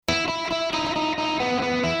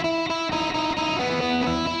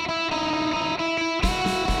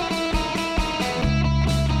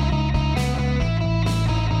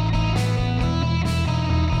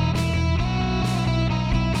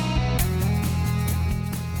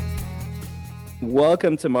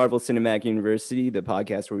Welcome to Marvel Cinematic University, the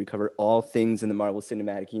podcast where we cover all things in the Marvel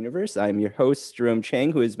Cinematic Universe. I'm your host, Jerome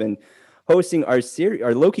Chang, who has been hosting our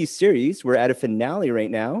Loki series. We're at a finale right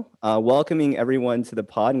now. Welcoming everyone to the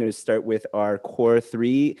pod. I'm going to start with our core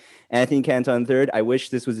three. Anthony Canton third. I wish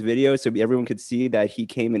this was video so everyone could see that he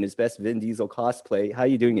came in his best Vin Diesel cosplay. How are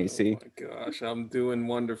you doing, AC? Oh my gosh, I'm doing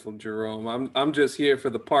wonderful, Jerome. I'm just here for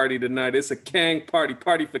the party tonight. It's a Kang party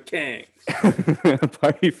for Kang.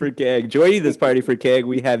 Party for Kang. Joining this party for Kang,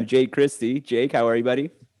 we have Jake Christie. Jake, how are you,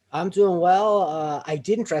 buddy? I'm doing well. I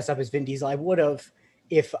didn't dress up as Vin Diesel. I would have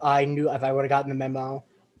if I would have gotten the memo,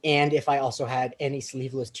 and if I also had any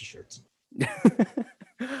sleeveless T-shirts.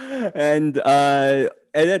 And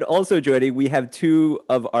then also joining, we have two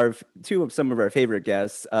of some of our favorite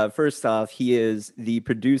guests. First off, he is the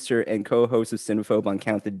producer and co-host of Cinephobe on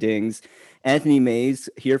Count the Dings. Anthony Mays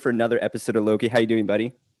here for another episode of Loki. How you doing,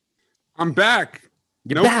 buddy? I'm back.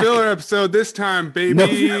 You're no back. Filler episode this time, baby. We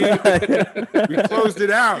closed it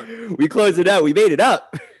out. We closed it out. We made it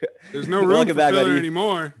up. There's no room Welcome for back, filler buddy.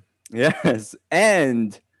 anymore. Yes.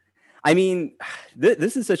 And I mean,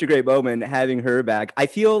 this is such a great moment having her back. I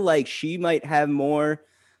feel like she might have more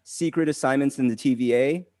secret assignments than the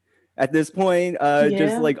TVA at this point.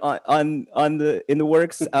 Just like in the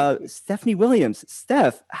works. Stephanie Williams.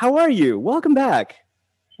 Steph, how are you? Welcome back.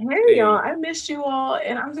 Hey y'all, I missed you all,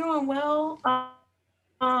 and I'm doing well.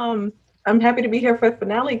 I'm happy to be here for the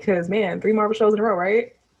finale because, man, 3 Marvel shows in a row,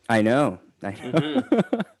 right? I know.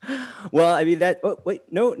 Well, I mean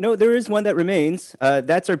no, there is one that remains.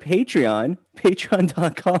 That's our Patreon,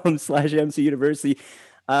 patreon.com/MC University.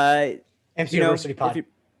 MC University Pod.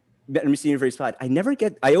 MC University Pod.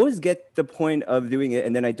 I always get the point of doing it,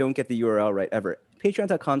 and then I don't get the URL right ever.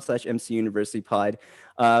 Patreon.com/MC University Pod.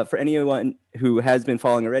 For anyone who has been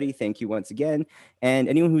following already, thank you once again. And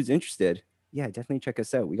anyone who's interested, yeah, definitely check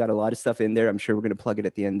us out. We got a lot of stuff in there. I'm sure we're going to plug it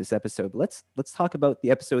at the end of this episode. But let's talk about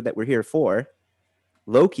the episode that we're here for,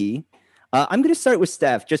 Loki. I'm going to start with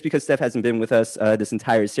Steph, just because Steph hasn't been with us this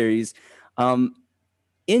entire series.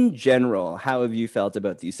 In general, how have you felt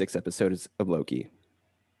about these 6 episodes of Loki?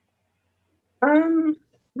 Kind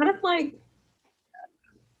of like,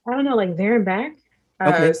 I don't know, like there and back.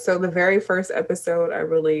 Okay. So the very first episode I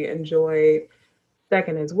really enjoyed.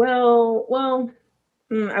 Second as well. Well,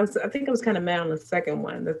 I think I was kind of mad on the second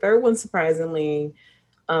one. The third one, surprisingly,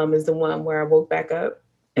 is the one where I woke back up.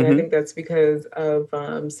 And I think that's because of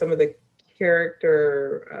some of the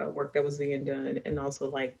character work that was being done. And also,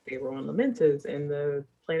 like, they were on Lamentus and the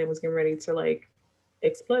planet was getting ready to, like,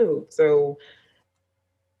 explode. So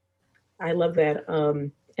I love that.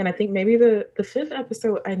 And I think maybe the 5th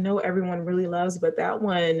episode, I know everyone really loves, but that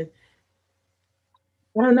one,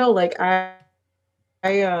 I don't know, like,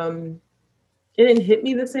 it didn't hit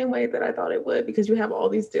me the same way that I thought it would, because you have all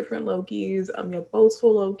these different Lokis. You have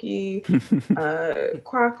boastful Loki,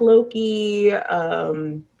 Croc Loki,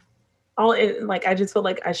 all in, like, I just feel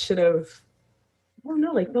like I should have, I don't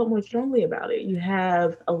know, like, felt more strongly about it. You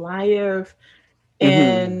have Aliyev,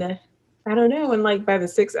 and I don't know, and like by the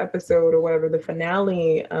 6th episode or whatever, the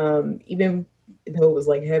finale, even though it was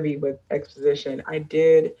like heavy with exposition, I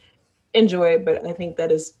did enjoy it, but I think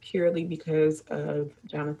that is purely because of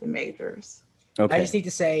Jonathan Majors. Okay. I just need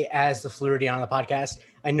to say, as the Floridian on the podcast,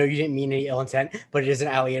 I know you didn't mean any ill intent, but it is an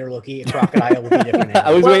alligator Loki. A crocodile would be different.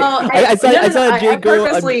 I was waiting. I saw Jake go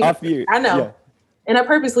off mute. I know. Yeah. And I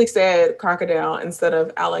purposely said crocodile instead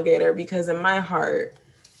of alligator because in my heart,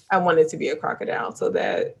 I want it to be a crocodile so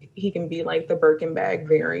that he can be like the Birkin bag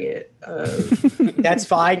variant of. That's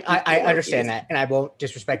fine. I understand that, and I won't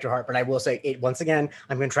disrespect your heart, but I will say it once again.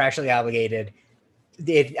 I'm contractually obligated.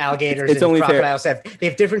 The alligators It's and only crocodiles they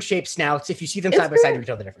have different shaped snouts. If you see them side by side, you can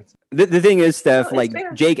tell the difference. The thing is, Steph, No, like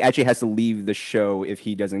fair. Jake actually has to leave the show if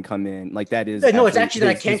he doesn't come in. Like that is No, it's actually that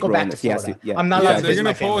I his can't go role back in to this. He has Florida. I'm not Yeah, allowed to they're visit gonna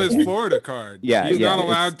my pull family. his Florida card. Yeah, He's yeah, not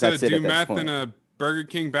allowed to that's it do at that meth point. in a Burger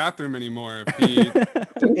King bathroom anymore if he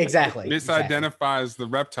Exactly. misidentifies the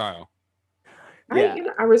reptile. Yeah.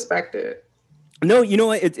 I respect it. No, you know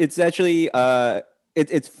what? It's actually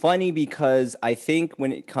it's funny because I think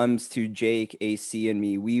when it comes to Jake, AC, and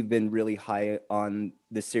me, we've been really high on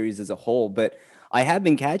the series as a whole. But I have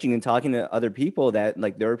been catching and talking to other people that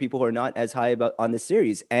like there are people who are not as high about on the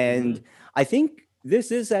series, and I think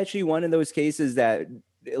this is actually one of those cases that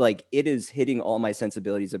like it is hitting all my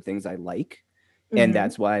sensibilities of things I like, and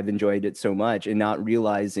that's why I've enjoyed it so much, and not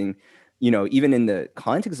realizing, you know, even in the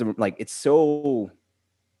context of like it's so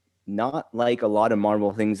not like a lot of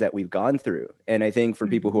Marvel things that we've gone through. And I think for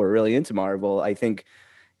people who are really into Marvel, I think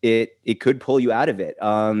it could pull you out of it.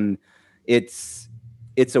 It's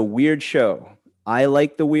a weird show. I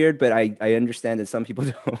like the weird, but I understand that some people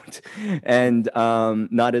don't, and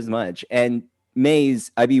not as much. And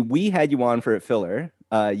Maze, I mean, we had you on for a filler.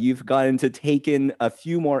 You've gotten to take in a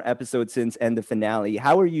few more episodes since and the finale.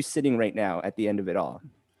 How are you sitting right now at the end of it all?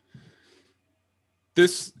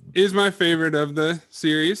 This is my favorite of the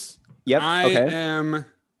series. Yep. I am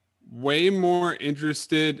way more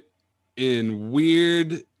interested in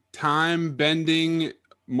weird, time-bending,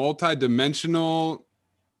 multi-dimensional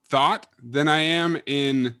thought than I am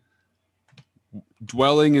in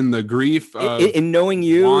dwelling in the grief of in knowing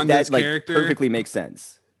you, Wanda's that like character. perfectly makes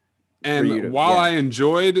sense. And while I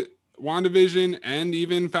enjoyed WandaVision and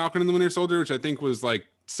even Falcon and the Winter Soldier, which I think was like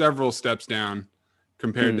several steps down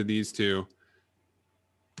compared to these two,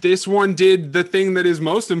 this one did the thing that is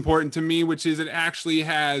most important to me, which is it actually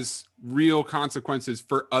has real consequences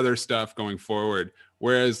for other stuff going forward.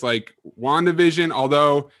 Whereas like WandaVision,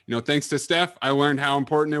 although, you know, thanks to Steph, I learned how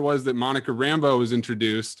important it was that Monica Rambeau was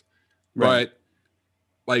introduced. Right. But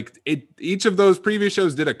like each of those previous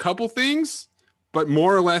shows did a couple things, but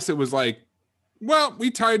more or less it was like, well, we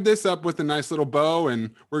tied this up with a nice little bow and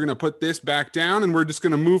we're going to put this back down and we're just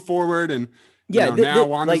going to move forward. And now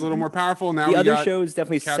Wanda's a little more powerful. Now the other shows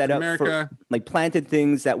definitely Captain set up America. for like planted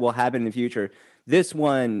things that will happen in the future. This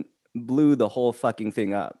one blew the whole fucking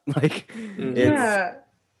thing up. Like, yeah.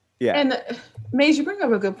 And Maze, you bring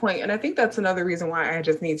up a good point, and I think that's another reason why I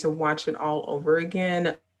just need to watch it all over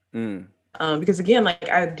again. Because again, like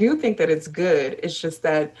I do think that it's good. It's just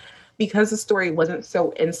that because the story wasn't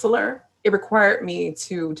so insular, it required me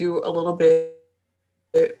to do a little bit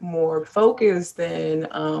more focus than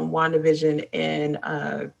WandaVision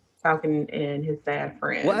and Falcon and his sad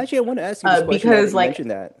friend. Well, actually, I want to ask you this question because, like, you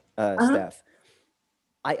mentioned that, Steph.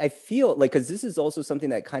 I feel like, because this is also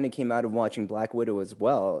something that kind of came out of watching Black Widow as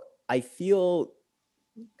well. I feel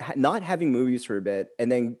not having movies for a bit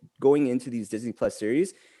and then going into these Disney Plus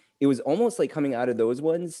series, it was almost like coming out of those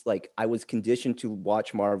ones, like I was conditioned to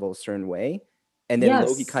watch Marvel a certain way. And then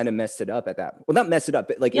Loki kind of messed it up at that. Well, not messed it up,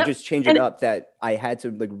 but like it just changed it up that I had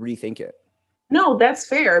to like rethink it. No, that's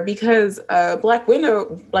fair because Black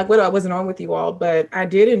Widow, I wasn't on with you all, but I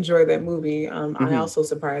did enjoy that movie. I also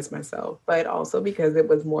surprised myself, but also because it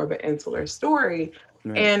was more of an insular story.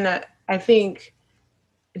 Right. And I think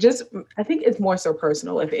it's more so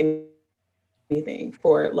personal, if anything,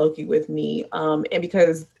 for Loki with me. And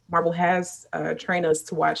because Marvel has trained us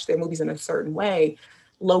to watch their movies in a certain way,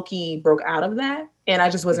 Loki broke out of that, and I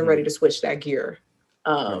just wasn't ready to switch that gear.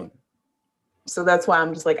 So that's why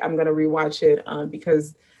I'm just like, I'm going to rewatch it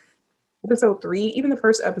because episode 3, even the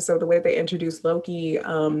first episode, the way they introduced Loki,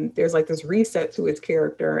 there's like this reset to his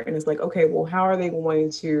character. And it's like, okay, well, how are they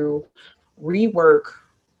going to rework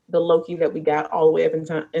the Loki that we got all the way up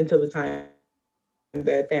into the time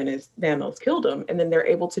that Thanos killed him? And then they're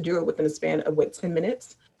able to do it within a span of 10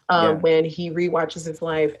 minutes when he rewatches his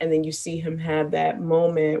life. And then you see him have that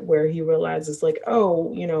moment where he realizes like,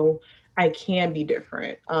 oh, you know, I can be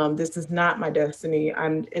different. This is not my destiny.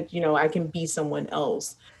 I can be someone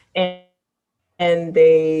else. And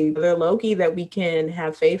they're Loki that we can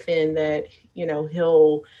have faith in that, you know,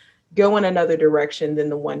 he'll go in another direction than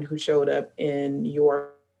the one who showed up in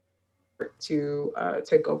York to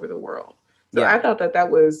take over the world. So I thought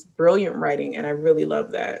that was brilliant writing, and I really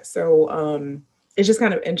love that. So it's just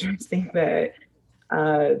kind of interesting that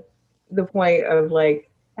the point of like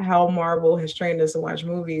how Marvel has trained us to watch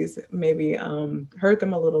movies maybe hurt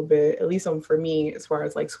them a little bit, at least for me, as far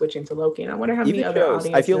as like switching to Loki. And I wonder how many other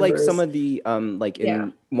audience I feel members, like some of the like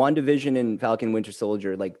in WandaVision and Falcon Winter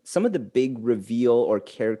Soldier, like some of the big reveal or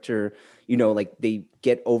character, you know, like they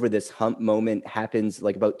get over this hump moment happens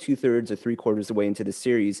like about 2/3 or 3/4 of the way into the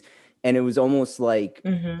series. And it was almost like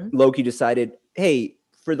Loki decided, hey,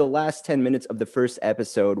 for the last 10 minutes of the first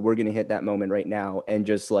episode, we're going to hit that moment right now. And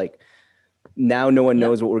just like, now no one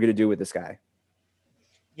knows what we're going to do with this guy.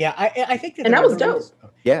 Yeah, I think that... And that was dope.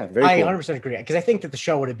 Yeah, very cool. I 100% agree. Because I think that the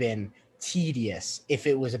show would have been tedious if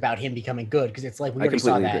it was about him becoming good. Because it's like, we already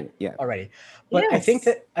saw that already. But I think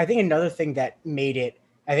another thing that made it,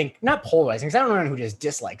 I think, not polarizing, because I don't know anyone who just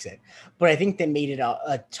dislikes it, but I think that made it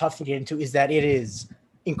a tough thing to get into is that it is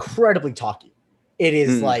incredibly talky. It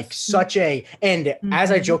is like such a... And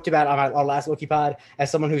as I joked about on our last Loki pod,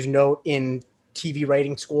 as someone whose note in TV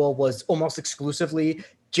writing school was almost exclusively,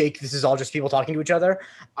 Jake, this is all just people talking to each other,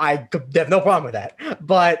 I have no problem with that.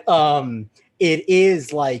 But it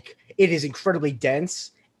is incredibly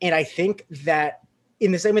dense. And I think that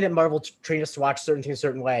in the same way that Marvel trained us to watch certain things a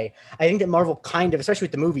certain way, I think that Marvel kind of, especially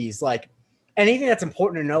with the movies, like anything that's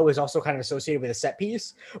important to know is also kind of associated with a set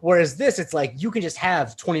piece. Whereas this, it's like you can just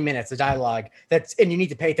have 20 minutes of dialogue and you need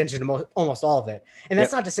to pay attention to almost all of it. And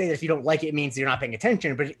that's not to say that if you don't like it, it means you're not paying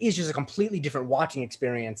attention, but it is just a completely different watching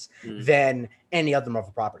experience than any other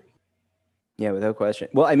Marvel property. Yeah, without question.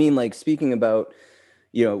 Well, I mean, like speaking about,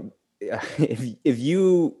 if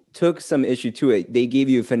you took some issue to it, they gave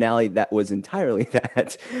you a finale that was entirely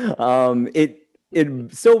that. In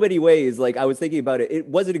so many ways, like I was thinking about it, it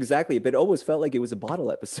wasn't exactly, but it almost felt like it was a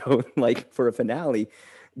bottle episode, like for a finale,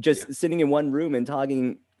 just sitting in one room and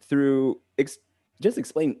talking through, just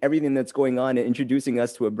explaining everything that's going on and introducing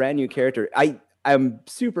us to a brand new character. I'm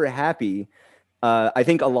super happy. I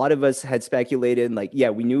think a lot of us had speculated, like,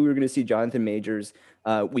 we knew we were going to see Jonathan Majors.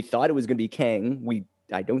 We thought it was going to be Kang.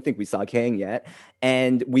 I don't think we saw Kang yet.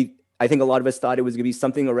 And I think a lot of us thought it was going to be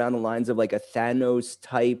something around the lines of like a Thanos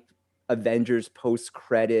type Avengers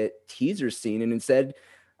post-credit teaser scene. And instead,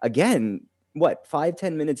 again,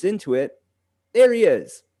 5-10 minutes into it, there he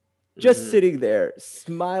is, just sitting there,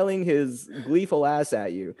 smiling his gleeful ass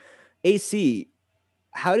at you. AC,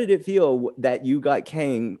 how did it feel that you got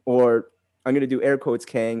Kang, or I'm going to do air quotes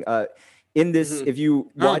Kang, in this, if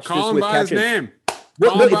you watch this with captions.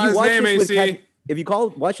 If you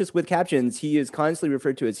watch this with captions, he is constantly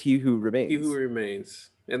referred to as He Who Remains. He Who Remains.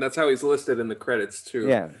 And that's how he's listed in the credits too.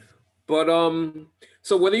 Yeah. But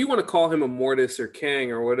so whether you want to call him Immortus or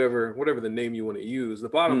Kang or whatever the name you want to use, the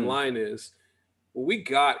bottom line is what we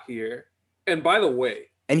got here. And by the way,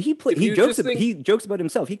 and he jokes about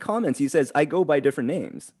himself. He comments. He says, "I go by different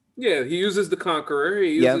names." Yeah, he uses the Conqueror.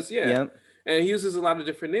 He uses and he uses a lot of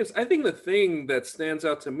different names. I think the thing that stands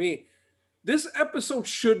out to me, this episode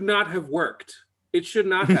should not have worked. It should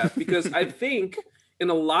not have, because I think in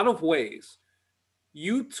a lot of ways,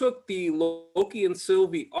 you took the Loki and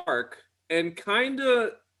Sylvie arc and kind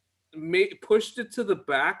of pushed it to the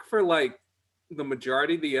back for like the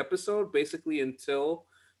majority of the episode, basically until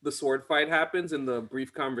the sword fight happens in the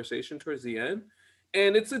brief conversation towards the end.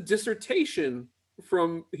 And it's a dissertation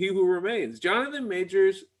from He Who Remains. Jonathan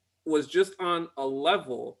Majors was just on a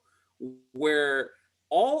level where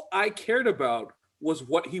all I cared about was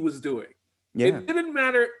what he was doing. Yeah. It didn't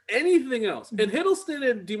matter anything else. And Hiddleston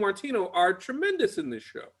and DiMartino are tremendous in this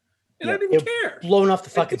show. And I didn't care. Blown off the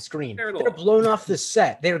fucking screen. They're blown off the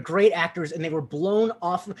set. They're great actors, and they were blown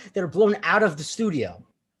out of the studio.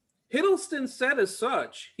 Hiddleston said as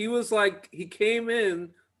such. He was like, he came in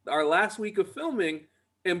our last week of filming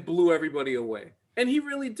and blew everybody away. And he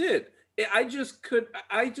really did. I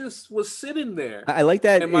just was sitting there. I like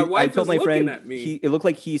that. And my wife I told my friend, at me. It looked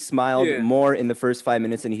like he smiled more in the first 5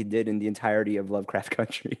 minutes than he did in the entirety of Lovecraft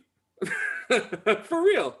Country. For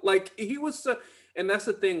real. Like he was, and that's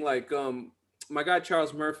the thing, like my guy,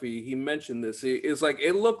 Charles Murphy, he mentioned this. It's like,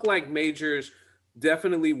 it looked like Majors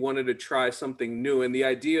definitely wanted to try something new. And the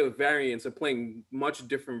idea of variants of playing much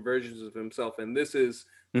different versions of himself. And this is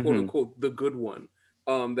quote unquote, the good one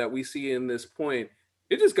that we see in this point.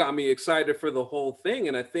 It just got me excited for the whole thing.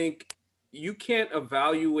 And I think you can't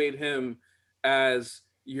evaluate him as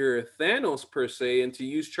your Thanos per se. And to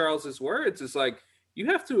use Charles's words, it's like, you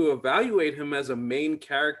have to evaluate him as a main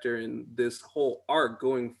character in this whole arc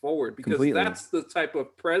going forward, because that's the type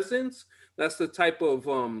of presence, that's the type of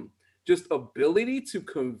just ability to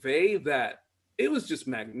convey that it was just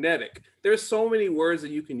magnetic. There's so many words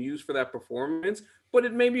that you can use for that performance, but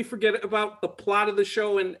it made me forget about the plot of the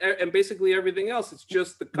show and basically everything else. It's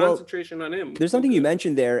just the concentration on him. There's something you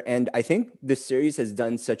mentioned there, and I think the series has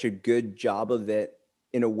done such a good job of it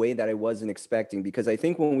in a way that I wasn't expecting, because I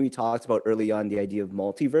think when we talked about early on the idea of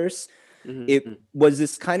multiverse, it was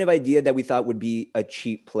this kind of idea that we thought would be a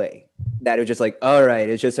cheap play, that it was just like, all right,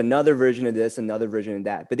 it's just another version of this, another version of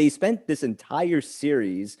that. But they spent this entire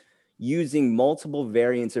series using multiple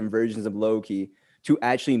variants and versions of Loki to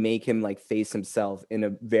actually make him like face himself in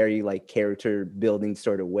a very like character building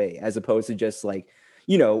sort of way, as opposed to just like,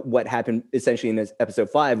 you know, what happened essentially in this episode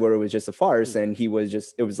 5, where it was just a farce and it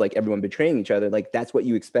was like everyone betraying each other. Like that's what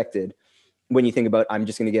you expected when you think about, I'm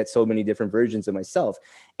just going to get so many different versions of myself.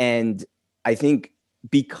 And I think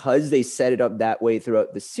because they set it up that way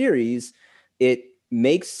throughout the series, it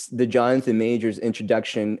makes the Jonathan Majors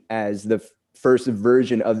introduction as the first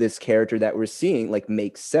version of this character that we're seeing like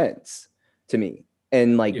makes sense to me,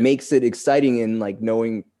 and like makes it exciting in like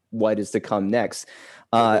knowing what is to come next.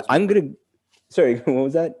 Sorry, what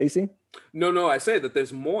was that, AC? No, I say that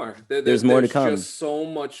there's more. There's more to come. There's just so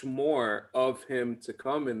much more of him to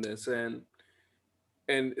come in this, and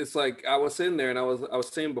it's like I was sitting there and I was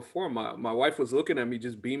saying before, my wife was looking at me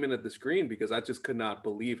just beaming at the screen because I just could not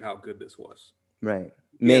believe how good this was. Right,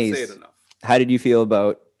 Maze, say it enough. How did you feel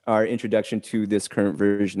about our introduction to this current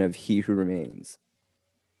version of He Who Remains?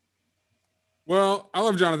 Well, I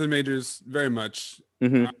love Jonathan Majors very much.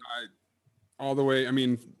 Mm-hmm. All the way. I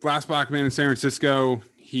mean, Last Black Man in San Francisco,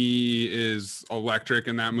 he is electric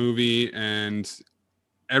in that movie, and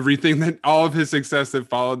everything that all of his success that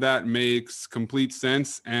followed that makes complete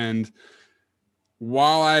sense. And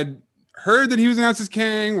while I'd heard that he was announced as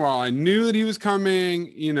Kang, while I knew that he was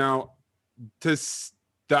coming, you know, the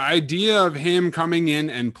idea of him coming in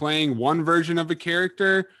and playing one version of a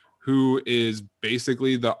character who is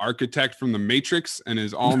basically the architect from the Matrix and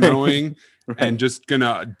is all-knowing right. and just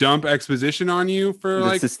gonna dump exposition on you for the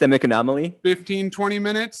like systemic anomaly 15-20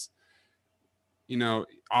 minutes, you know,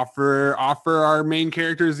 offer our main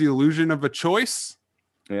characters the illusion of a choice.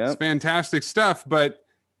 Yeah, it's fantastic stuff. But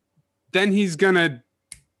then he's gonna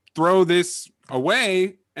throw this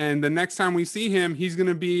away, and the next time we see him, he's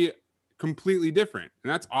gonna be completely different,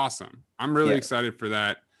 and that's awesome. I'm really excited for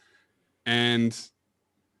that. And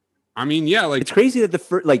I mean, yeah, like it's crazy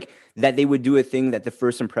that that they would do a thing that the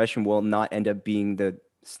first impression will not end up being the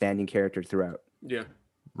standing character throughout. Yeah,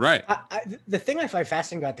 right. The thing I find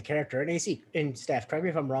fascinating about the character, and AC and Steph, correct me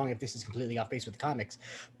if I'm wrong if this is completely off base with the comics,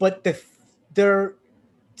 but they're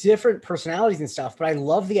different personalities and stuff. But I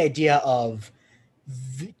love the idea of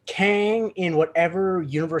Kang in whatever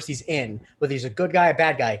universe he's in, whether he's a good guy, a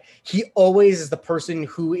bad guy, he always is the person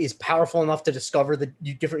who is powerful enough to discover the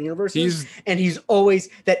different universes. He's always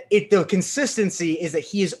the consistency is that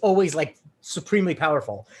he is always like supremely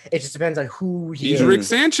powerful. It just depends on who he is. He's Rick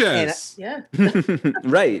Sanchez.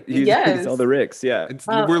 Right. He's all the Ricks. Yeah.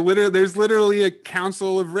 There's literally a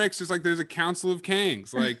council of Ricks, just like there's a council of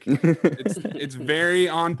Kangs. Like it's very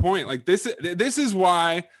on point. Like this is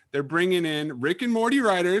why they're bringing in Rick and Morty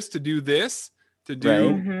writers to do this, to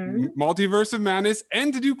do Multiverse of Madness,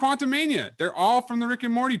 and to do Quantumania. They're all from the Rick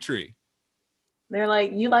and Morty tree. They're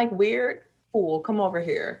like, you like weird? Cool, come over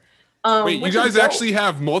here. Wait, you guys actually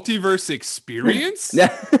have multiverse experience?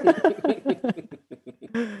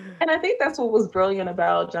 And I think that's what was brilliant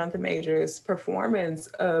about Jonathan Majors' performance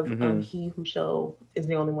of He Who Shall is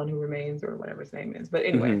the Only One Who Remains, or whatever his name is. But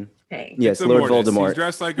anyway, Kang. Yes, Lord Voldemort. He's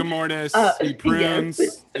dressed like a Mortis. He prunes.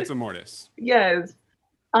 Yes. It's a Mortis. Yes.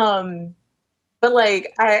 But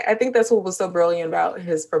like, I think that's what was so brilliant about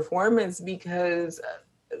his performance, because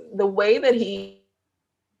the way that he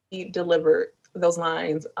delivered those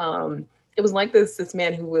lines, it was like this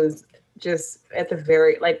man who was just at the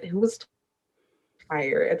very, like, who was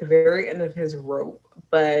tired at the very end of his rope,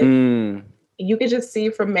 but you could just see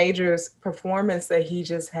from Major's performance that he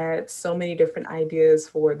just had so many different ideas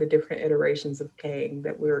for the different iterations of Kang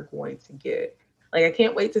that we're going to get. Like, I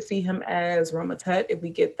can't wait to see him as Rama Tut if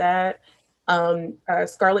we get that.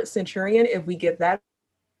 Scarlet Centurion if we get that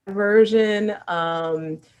version.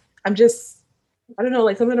 I don't know,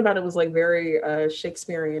 like something about it was like very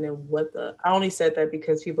Shakespearean, and I only said that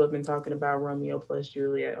because people have been talking about Romeo plus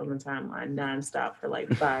Juliet on the timeline nonstop for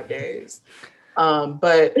like 5 days.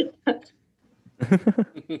 But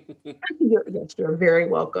yes, you're very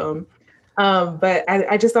welcome. But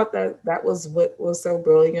I just thought that was what was so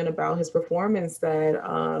brilliant about his performance,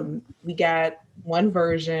 that we got one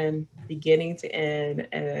version beginning to end,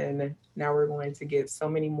 and now we're going to get so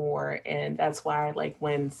many more. And that's why, like,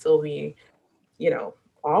 when Sylvie,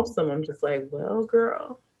 awesome, I'm just like, well,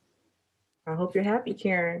 girl, I hope you're happy,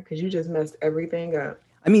 Karen, because you just messed everything up.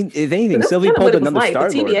 I mean, if anything, Sylvie pulled another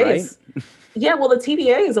Star-Lord, right? Yeah, well, the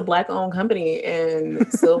TVA is a Black-owned company,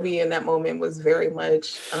 and Sylvie in that moment was very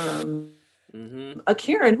much a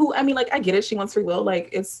Karen who, I mean, like, I get it, she wants free will, like,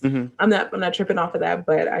 it's I'm not tripping off of that,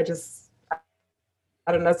 but I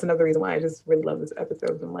don't know, that's another reason why I just really love this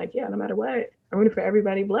episode. I'm like, yeah, no matter what, I'm rooting for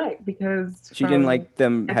everybody Black, because she didn't like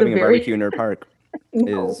them having a barbecue in her park.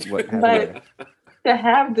 No, is what happened. But to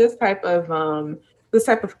have this type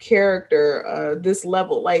of character, this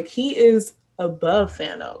level, like, he is above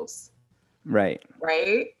Thanos. Right.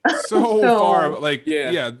 So far, like,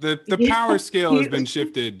 the power scale has been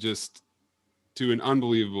shifted just to an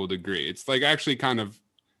unbelievable degree. It's like actually kind of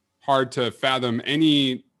hard to fathom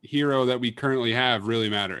any hero that we currently have really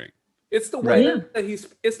mattering. It's the way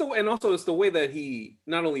it's the way that he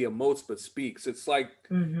not only emotes but speaks. It's like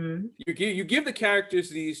you give the characters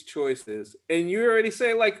these choices, and you already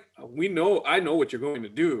say, like, I know what you're going to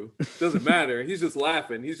do. Doesn't matter. He's just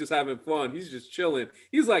laughing. He's just having fun. He's just chilling.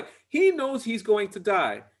 He's like, he knows he's going to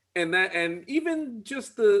die, and even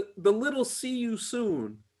just the little "see you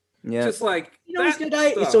soon." Yeah, just like, he's gonna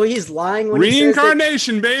die. Stuff. So he's lying when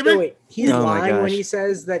reincarnation, he says baby. Wait, he's lying when he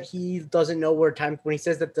says that he doesn't know where time. When he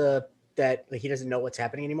says that he doesn't know what's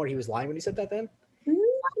happening anymore. He was lying when he said that. Then not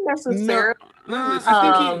necessarily.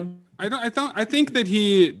 I I think that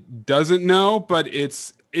he doesn't know, but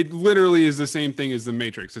it literally is the same thing as the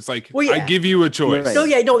Matrix. It's like, I give you a choice.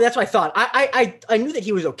 Right. No, that's what I thought. I knew that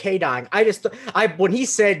he was okay dying. When he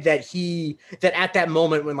said that at that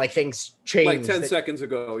moment when like things changed, like 10 seconds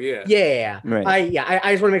ago, yeah. Right.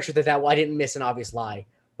 I just want to make sure that I didn't miss an obvious lie.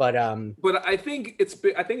 But I think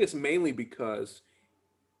it's mainly because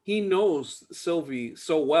he knows Sylvie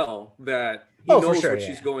so well that he knows what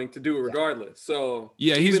she's going to do regardless. So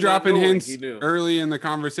he's dropping hints early in the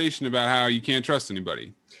conversation about how you can't trust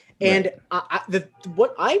anybody. And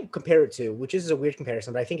what I compare it to, which is a weird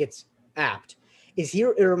comparison, but I think it's apt, is it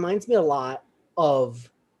reminds me a lot of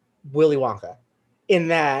Willy Wonka, in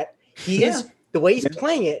that he is the way he's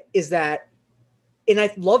playing it is that. And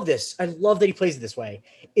I love this. I love that he plays it this way.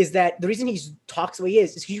 Is that the reason he talks the way he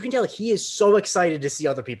is because you can tell he is so excited to see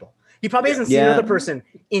other people. He probably hasn't seen another person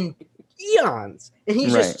in eons, and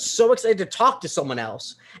he's just so excited to talk to someone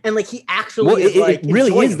else. And like he actually it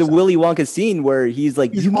really is the Willy Wonka scene where he's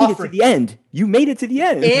like, "You made it to the end. You made it to the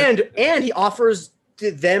end." And he offers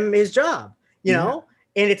them his job. You know,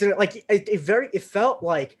 and it's like it felt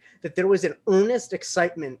like that there was an earnest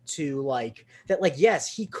excitement to like that, like,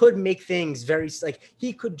 yes, he could make things very like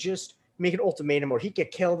he could just make an ultimatum, or he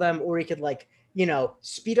could kill them, or he could like,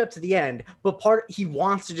 speed up to the end. But he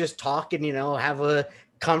wants to just talk and, have a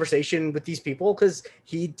conversation with these people because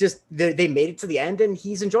they made it to the end and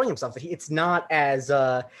he's enjoying himself. It's not as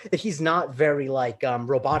that he's not very like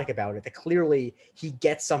robotic about it. That clearly he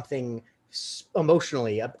gets something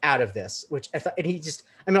emotionally out of this, which I thought, and he just,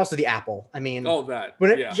 also the apple. Shout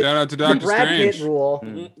out to Dr. Brad Strange. Pitt rule.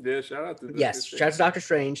 Mm-hmm. Yeah, shout out to shout out to Dr.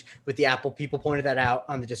 Strange with the apple. People pointed that out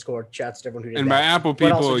on the Discord. Shouts to everyone who did and that. by apple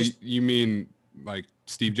people, you mean like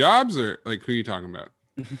Steve Jobs, or like who are you talking about?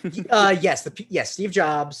 Yes, Steve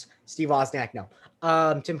Jobs, Steve Wozniak,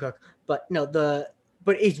 no, Tim Cook, but no, but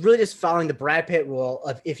it's really just following the Brad Pitt rule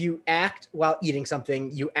of if you act while eating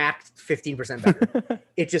something, you act 15% better.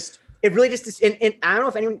 It really just, and I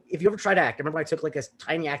don't know if you ever tried to act. I remember I took like a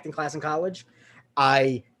tiny acting class in college.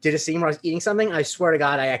 I did a scene where I was eating something. I swear to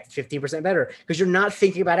God, I acted 15% better because you're not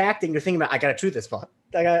thinking about acting. You're thinking about, I got to chew this food.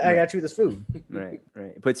 I got to chew this food. Right.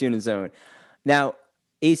 It puts you in a zone. Now,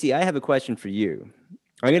 AC, I have a question for you.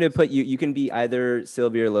 I'm going to put you can be either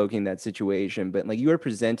Sylvie or Loki in that situation, but like you are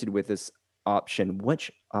presented with this option.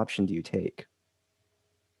 Which option do you take?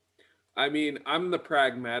 I mean, I'm the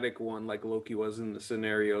pragmatic one, like Loki was in the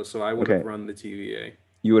scenario, so I would have run the TVA.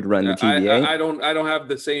 You would run the TVA? I don't have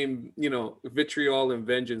the same, vitriol and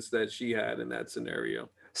vengeance that she had in that scenario.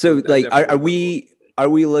 So, like, are we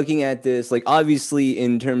looking at this, like, obviously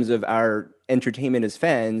in terms of our entertainment as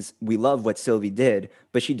fans, we love what Sylvie did,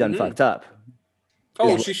 but she done fucked up.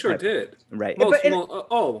 Oh, she sure did. Right. My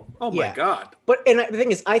God. But the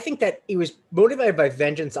thing is, I think that it was motivated by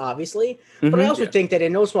vengeance, obviously. But I also think that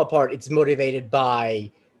in no small part, it's motivated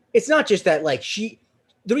by. It's not just that, like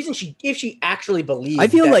the reason if she actually believed, I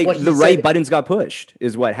feel like the right buttons got pushed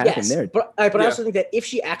is what happened there. But I also think that if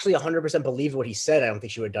she actually 100% believed what he said, I don't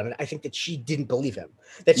think she would have done it. I think that she didn't believe him.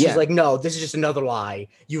 That she's like, no, this is just another lie.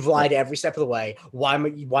 You've lied every step of the way. Why am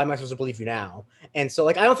I supposed to believe you now? And so,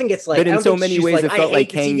 like, I don't think it's like. But in so many ways, it felt like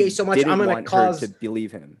Kang so much, didn't want her to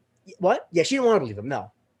believe him. What? Yeah, she didn't want to believe him.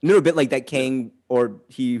 No. No, but like that Kang or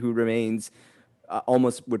He Who Remains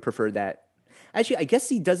almost would prefer that. Actually, I guess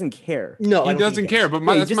he doesn't care. No, he doesn't care. But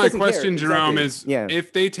that's my question, Jerome, is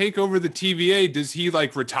if they take over the TVA, does he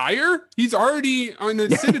like retire? He's already on the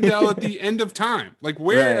Citadel at the end of time. Like,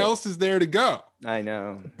 where else is there to go? I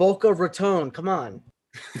know. Boca Raton, come on.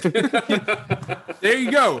 There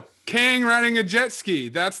you go. Kang riding a jet ski.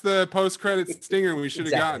 That's the post-credit stinger we should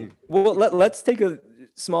have gotten. Well, let's take a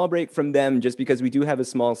small break from them just because we do have a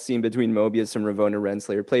small scene between Mobius and Ravonna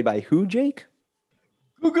Renslayer, played by who, Jake?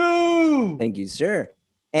 Goo-goo! Thank you, sir.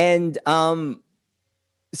 And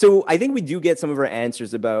so I think we do get some of our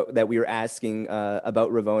answers that we were asking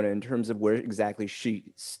about Ravonna in terms of where exactly she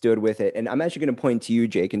stood with it. And I'm actually going to point to you,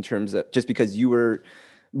 Jake, in terms of just because you were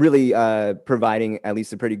really providing at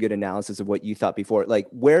least a pretty good analysis of what you thought before. Like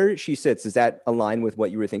where she sits, does that align with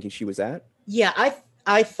what you were thinking she was at? Yeah,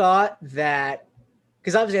 I thought that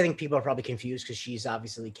because obviously I think people are probably confused because she's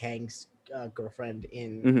obviously Kang's girlfriend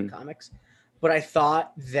in comics. But I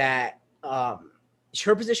thought that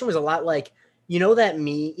her position was a lot like,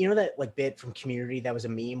 that like bit from Community that was a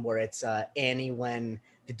meme where it's Annie when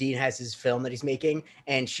the dean has his film that he's making,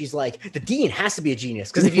 and she's like, the dean has to be a genius,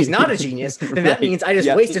 because if he's not a genius, then that means I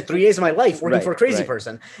just wasted 3 days of my life working for a crazy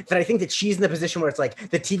person. That I think that she's in the position where it's like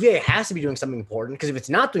the TVA has to be doing something important, because if it's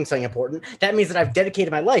not doing something important, that means that I've dedicated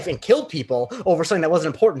my life and killed people over something that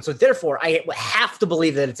wasn't important. So therefore, I have to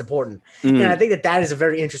believe that it's important. And I think that is a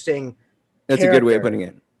very interesting. That's a good way of putting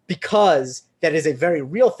it. Because that is a very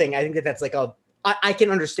real thing. I think that that's like I can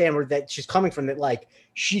understand where that she's coming from, that like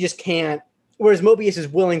she just can't, whereas Mobius is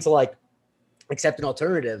willing to like accept an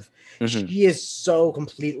alternative. She is so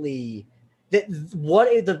completely that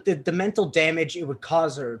the mental damage it would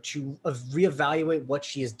cause her to reevaluate what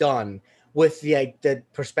she has done with the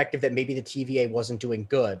perspective that maybe the TVA wasn't doing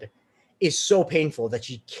good is so painful that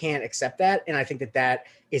she can't accept that. And I think that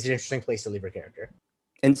is an interesting place to leave her character.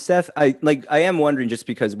 And Steph, I am wondering, just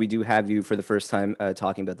because we do have you for the first time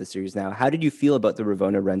talking about the series now, how did you feel about the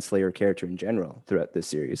Ravonna Renslayer character in general throughout this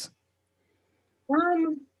series?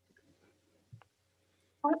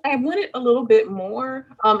 I wanted a little bit more,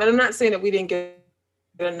 and I'm not saying that we didn't get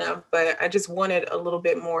enough, but I just wanted a little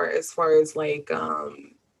bit more as far as like I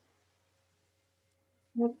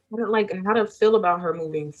don't like how to feel about her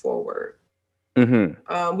moving forward.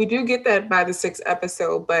 We do get that by the 6th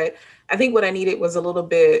episode, but I think what I needed was a little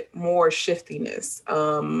bit more shiftiness,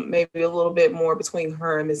 maybe a little bit more between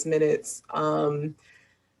her and Ms. Minutes. I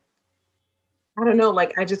don't know,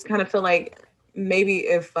 like I just kind of feel like maybe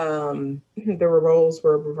if the roles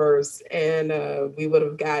were reversed and we would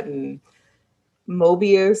have gotten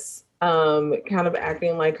Mobius kind of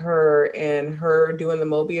acting like her and her doing the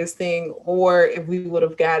Mobius thing, or if we would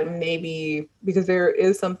have gotten maybe, because there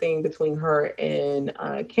is something between her and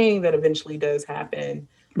Kang that eventually does happen.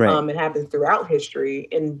 It happens throughout history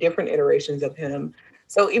in different iterations of him.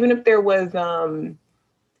 So even if there was,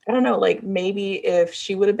 I don't know, like maybe if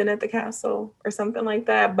she would have been at the castle or something like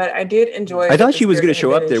that. But I did enjoy. I thought she was going to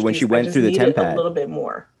show up there when she went through the TemPad. A little bit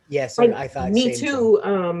more. Yes, like, I thought. Me too.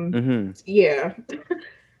 Yeah.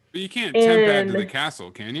 But you can't TemPad to the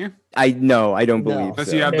castle, can you? I don't believe. Unless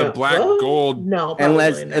so. You have the black gold. No,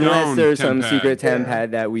 unless there's some secret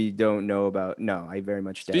TemPad that we don't know about. No, I very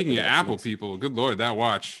much doubt. Speaking of Apple people, good lord, that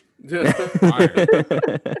watch.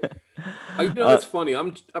 It's funny.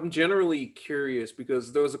 I'm generally curious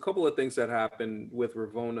because there was a couple of things that happened with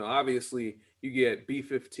Ravonna. Obviously, you get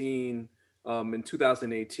B-15 in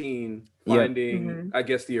 2018 finding, I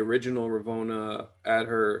guess, the original Ravonna at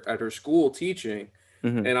her school teaching.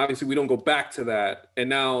 And obviously we don't go back to that. And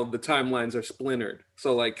now the timelines are splintered.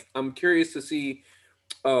 So like, I'm curious to see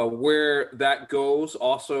where that goes.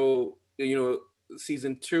 Also,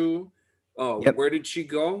 season 2, where did she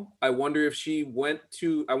go? I wonder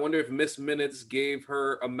if Miss Minutes gave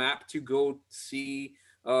her a map to go see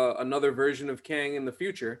another version of Kang in the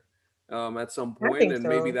future at some point, and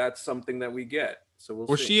maybe that's something that we get. So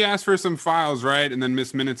we'll see. She asked for some files, right? And then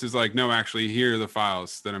Miss Minutes is like, no, actually, here are the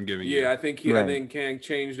files that I'm giving you. Yeah, I think Kang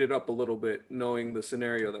changed it up a little bit, knowing the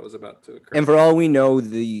scenario that was about to occur. And for all we know,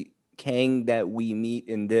 the Kang that we meet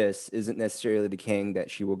in this isn't necessarily the Kang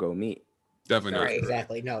that she will go meet. Definitely not.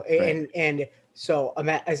 Exactly. No. And so,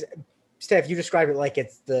 as Steph, you described it like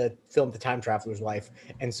it's the film The Time Traveler's Wife.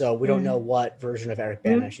 And so we don't know what version of Eric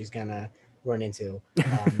Bana she's going to run into.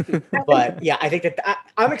 But yeah, I think that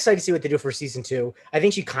I'm excited to see what they do for season 2. I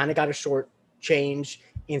think she kind of got a short change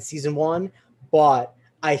in season 1, but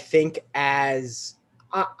I think I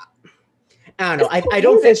don't know. I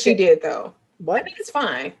don't think she did though. What? I think it's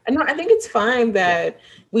fine. No, I think it's fine that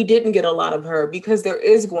we didn't get a lot of her because there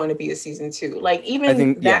is going to be a season 2. Like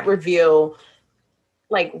even that reveal,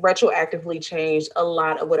 like retroactively changed a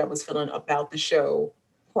lot of what I was feeling about the show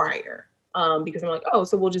prior. Because I'm like,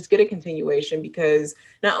 so we'll just get a continuation, because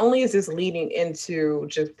not only is this leading into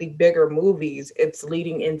just the bigger movies, it's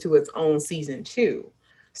leading into its own season 2.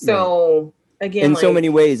 So again, in so many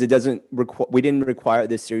ways, it doesn't we didn't require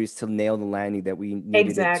this series to nail the landing that we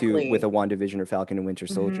needed it to with a WandaVision or Falcon and Winter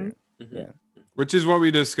Soldier. Yeah. Which is what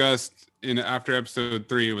we discussed after episode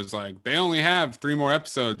 3. It was like they only have 3 more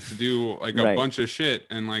episodes to do like a bunch of shit,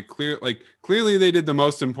 and clearly they did the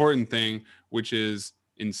most important thing, which is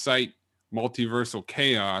incite multiversal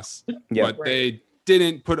chaos, but they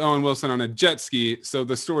didn't put Owen Wilson on a jet ski, so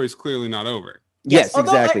the story's clearly not over. Yes,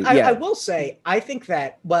 exactly. I will say, I think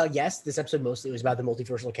that, yes, this episode mostly was about the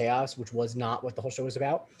multiversal chaos, which was not what the whole show was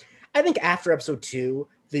about. I think after episode 2,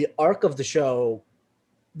 the arc of the show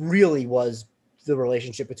really was the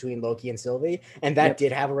relationship between Loki and Sylvie, and that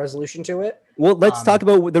did have a resolution to it. Well, let's talk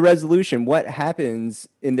about the resolution. What happens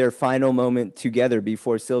in their final moment together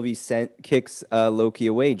before Sylvie kicks Loki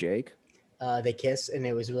away, Jake? They kiss, and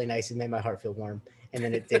it was really nice. It made my heart feel warm. And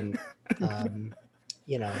then it didn't.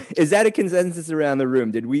 you know. Is that a consensus around the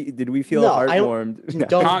room? Did we feel heartwarmed?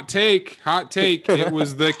 Don't. Hot take. It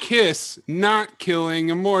was the kiss not killing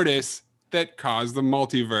Immortus that caused the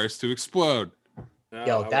multiverse to explode.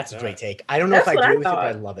 Yo, that's a great take. I don't know if I agree with it, but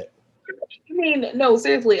I love it. I mean, no,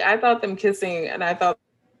 seriously, I thought them kissing, and I thought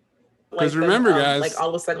because remember, guys, like all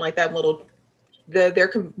of a sudden, like that little.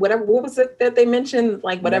 Their whatever, what was it that they mentioned,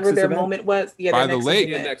 like whatever Nexus their event? Moment was, by the lake,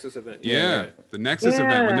 Nexus event, the Nexus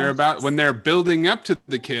event when they're building up to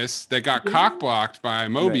the kiss that got cock blocked by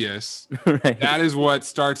Mobius. Right. That is what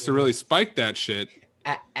starts to really spike that shit.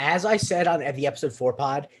 As I said on the episode 4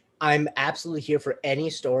 pod, I'm absolutely here for any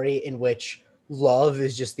story in which love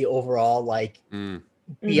is just the overall like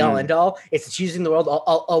be all end all. It's choosing the world.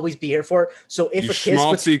 I'll always be here for it. So if you a kiss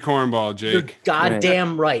schmaltzy cornball, Jake, you're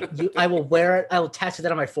goddamn right. I will wear it. I will tattoo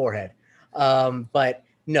that on my forehead. But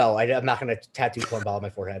no, I'm not going to tattoo cornball on my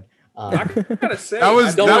forehead. I gotta say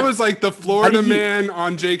that was like the Florida man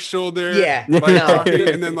on Jake's shoulder. Yeah, like,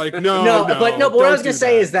 and then like no. But what I was gonna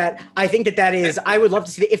say is that I think that is. I would love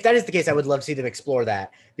to see if that is the case. I would love to see them explore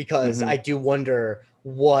that because I do wonder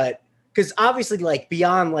what. Because obviously, like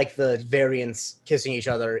beyond like the variants kissing each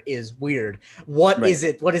other is weird. What is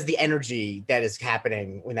it? What is the energy that is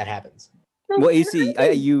happening when that happens? Well, AC,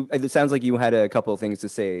 it sounds like you had a couple of things to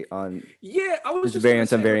say on. Yeah, I was just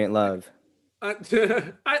variants on variant love. I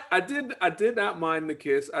did not mind the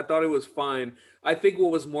kiss. I thought it was fine. I think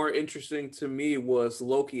what was more interesting to me was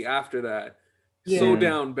Loki after that. Yeah. So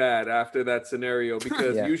down bad after that scenario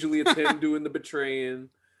because usually it's him doing the betraying.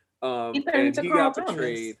 And he got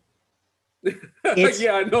betrayed.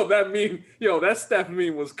 Yeah, I know that meme. Yo, that Steph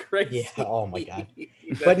meme was crazy. Yeah. Oh my god.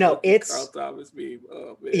 But no, it's Carl Thomas meme.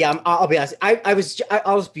 Oh, man. Yeah, I'll be honest.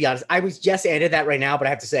 I'll be honest. I was just ended that right now, but I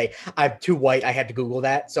have to say I'm too white. I had to Google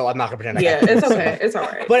that, so I'm not gonna pretend. It's okay. It's all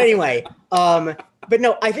right. But anyway, but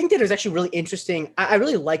no, I think that it was actually really interesting. I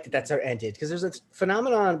really liked that that's how it ended because there's a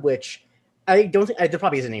phenomenon which I don't think there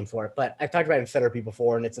probably is a name for it, but I've talked about it in therapy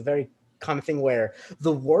before, and it's a very common thing where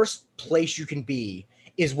the worst place you can be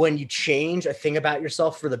is when you change a thing about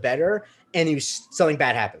yourself for the better and something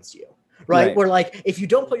bad happens to you, right? Where like, if you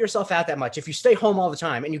don't put yourself out that much, if you stay home all the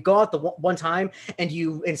time and you go out the one time and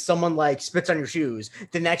someone like spits on your shoes,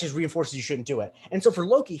 then that just reinforces you shouldn't do it. And so for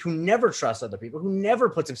Loki, who never trusts other people, who never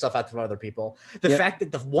puts himself out for other people, the fact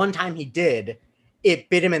that the one time he did, it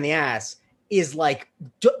bit him in the ass is like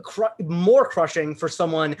more crushing for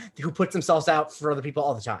someone who puts themselves out for other people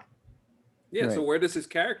all the time. Yeah, so where does his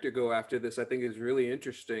character go after this? I think is really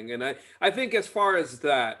interesting. And I think as far as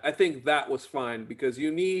that, I think that was fine because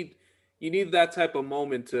you need that type of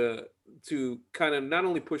moment to kind of not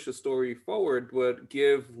only push the story forward, but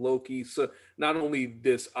give Loki not only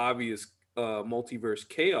this obvious multiverse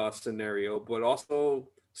chaos scenario, but also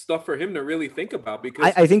stuff for him to really think about.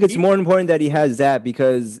 Because I think it's more important that he has that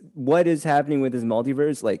because what is happening with his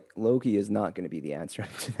multiverse, like Loki is not going to be the answer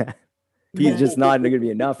to that. He's just not going to be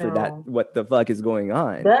enough for that. What the fuck is going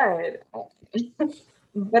on? But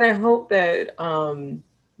I hope that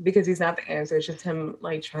because he's not the answer, it's just him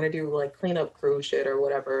like trying to do like cleanup crew shit or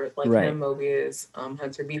whatever. Like him, Mobius,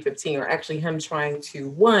 Hunter B-15, or actually him trying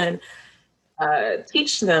to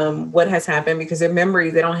teach them what has happened because their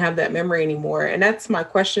memory, they don't have that memory anymore. And that's my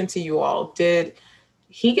question to you all. Did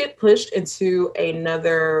he get pushed into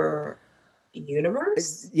another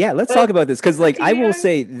universe? Yeah, let's talk about this because like I will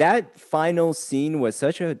say that final scene was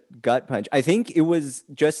such a gut punch. I think it was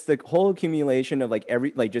just the whole accumulation of like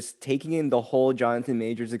just taking in the whole Jonathan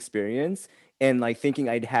Majors experience and like thinking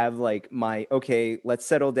I'd have like let's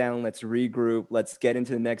settle down, let's regroup, let's get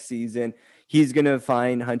into the next season. He's gonna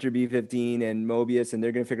find Hunter B-15 and Mobius and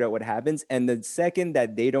they're gonna figure out what happens. And the second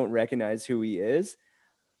that they don't recognize who he is,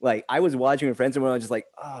 like I was watching with friends and I was just like,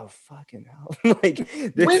 oh fucking hell. Like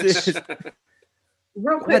this is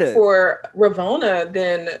real quick for Ravonna,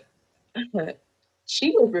 then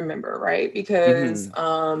she would remember, right? Because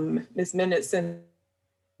Miss Minute sent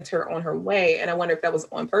her on her way. And I wonder if that was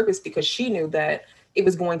on purpose because she knew that it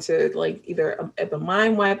was going to like either a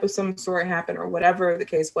mind wipe of some sort happen or whatever the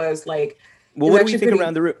case was. Like, well, what do you think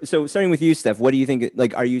around the room? So starting with you, Steph, what do you think?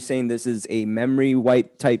 Like, are you saying this is a memory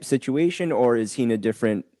wipe type situation or is he in a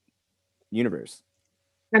different universe?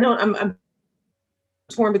 I know I'm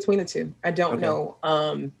torn between the two. I don't know.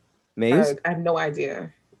 Maze? I have no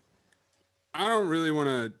idea. I don't really want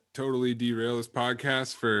to totally derail this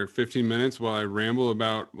podcast for 15 minutes while I ramble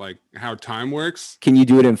about like how time works. Can you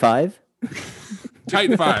do it in 5?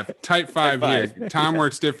 Tight five here. Time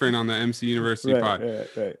works different on the MC University pod.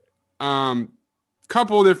 Right.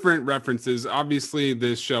 Couple different references. Obviously,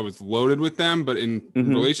 this show is loaded with them, but in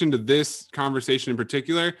relation to this conversation in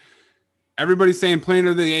particular, everybody's saying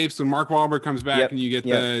Planet of the Apes when Mark Wahlberg comes back and you get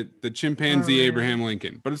the chimpanzee Abraham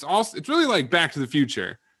Lincoln. But it's really like Back to the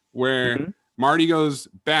Future, where Marty goes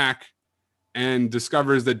back and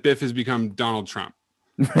discovers that Biff has become Donald Trump.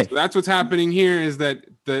 Right. So that's what's happening here, is that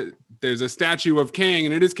there's a statue of Kang,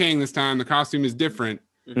 and it is Kang this time. The costume is different.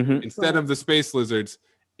 Instead of the space lizards.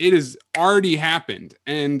 It has already happened.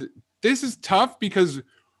 And this is tough because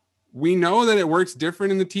we know that it works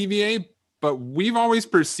different in the TVA, but we've always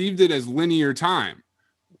perceived it as linear time.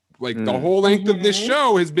 Like the whole length of this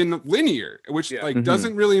show has been linear, which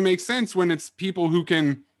doesn't really make sense when it's people who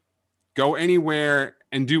can go anywhere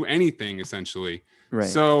and do anything, essentially. Right.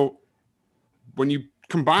 So when you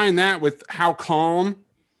combine that with how calm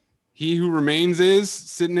He Who Remains is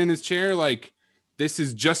sitting in his chair, like, this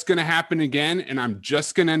is just going to happen again, and I'm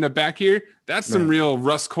just going to end up back here. That's some real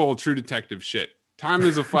Russ Cole True Detective shit. Time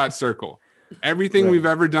is a flat circle. Everything we've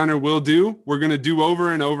ever done or will do, we're going to do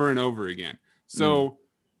over and over and over again. So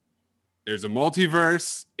there's a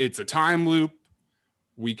multiverse. It's a time loop.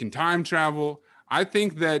 We can time travel. I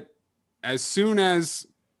think that as soon as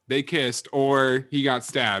they kissed or he got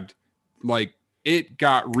stabbed, like, it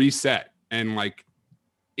got reset and like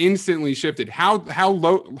instantly shifted. How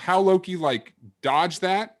Loki like dodged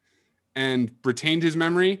that and retained his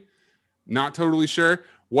memory, not totally sure.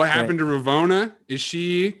 What happened to Ravonna? Is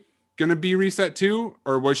she gonna be reset too,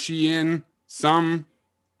 or was she in some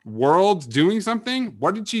world doing something?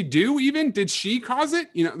 What did she do? Even did she cause it?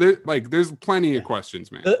 You know, there's plenty of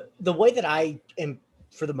questions, man. The way that I am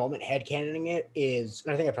for the moment headcanoning it is,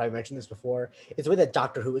 and I think I probably mentioned this before, is the way that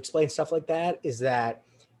Doctor Who explains stuff like that, is that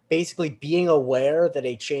basically being aware that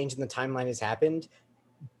a change in the timeline has happened,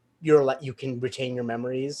 you can retain your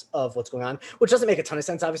memories of what's going on, which doesn't make a ton of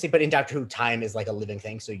sense, obviously, but in Doctor Who, time is like a living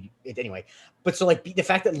thing. So anyway, but so like the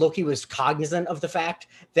fact that Loki was cognizant of the fact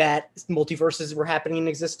that multiverses were happening and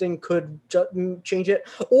existing could change it.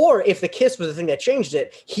 Or if the kiss was the thing that changed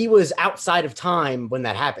it, he was outside of time when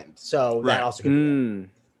that happened. So that also could be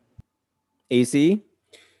AC?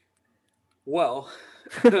 Well,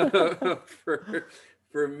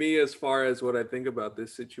 for me, as far as what I think about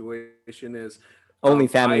this situation is, only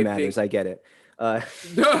family matters. I get it. I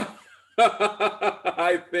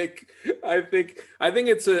think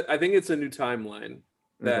it's a new timeline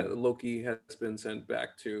that Loki has been sent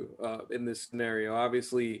back to in this scenario.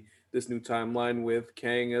 Obviously, this new timeline with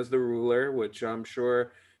Kang as the ruler, which I'm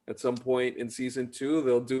sure at some point in season 2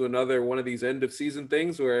 they'll do another one of these end of season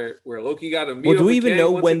things where Loki got to meet. Well, do we even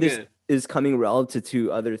know when this is coming relative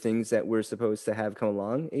to other things that we're supposed to have come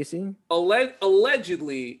along, AC?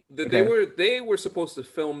 Allegedly, they were supposed to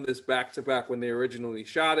film this back to back when they originally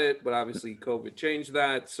shot it, but obviously COVID changed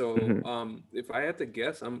that. So if I had to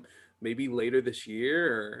guess, I'm maybe later this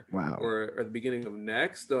year or at the beginning of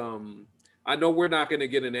next. I know we're not going to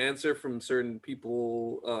get an answer from certain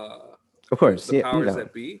people. Of course, the powers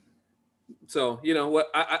that be. So you know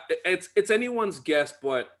what? It's anyone's guess,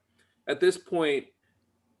 but at this point,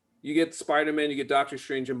 you get Spider-Man, you get Doctor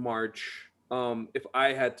Strange in March. If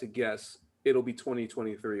I had to guess, it'll be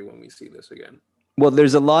 2023 when we see this again. Well,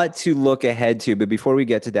 there's a lot to look ahead to, but before we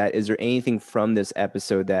get to that, is there anything from this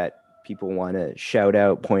episode that people want to shout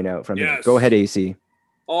out, point out from it? Go ahead, AC.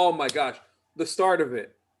 Oh my gosh, the start of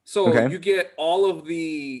it. So you get all of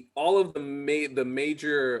the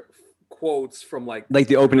major quotes from like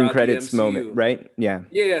the opening credits moment, right?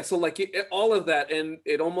 Yeah. So like all of that, and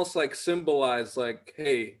it almost like symbolized like,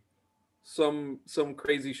 hey, some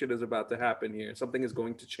crazy shit is about to happen here. Something is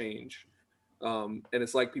going to change. And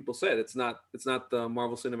it's like people said, it's not the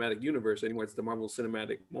Marvel Cinematic Universe anymore. It's the Marvel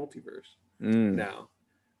Cinematic Multiverse now.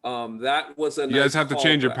 That was a you guys have to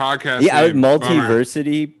change your podcast. Yeah,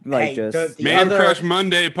 multiversity, like just Man Crush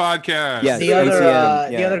Monday podcast. Yeah, the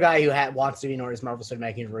other guy who wants to be known as Marvel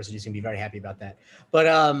Cinematic University is gonna be very happy about that. But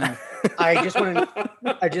I just want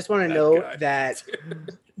to note that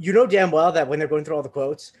you know damn well that when they're going through all the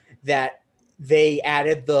quotes that they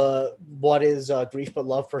added the what is grief but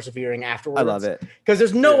love persevering afterwards. I love it because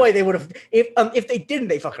there's no way they would have if they didn't.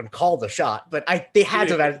 They fucking called the shot, but they had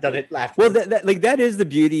to have done it afterwards. Well, that is the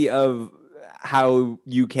beauty of how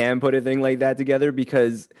you can put a thing like that together,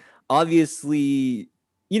 because obviously,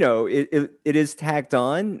 you know, it is tacked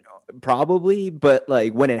on probably, but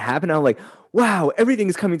like when it happened, I'm like, wow, everything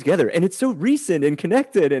is coming together and it's so recent and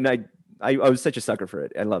connected, and I was such a sucker for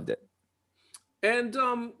it. I loved it. And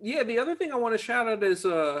the other thing I want to shout out is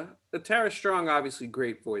Tara Strong, obviously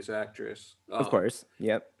great voice actress. Of course,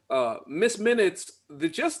 yep. Miss Minutes,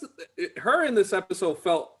 her in this episode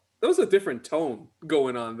felt was a different tone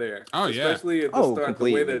going on there. Oh, especially at the start,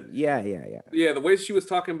 completely. The way that yeah, the way she was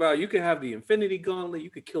talking about you could have the Infinity Gauntlet, you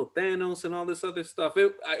could kill Thanos and all this other stuff.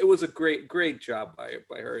 It was a great job by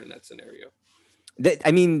her in that scenario.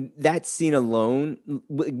 I mean, that scene alone,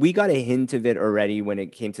 we got a hint of it already when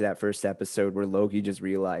it came to that first episode where Loki just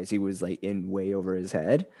realized he was like in way over his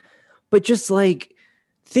head. But just like,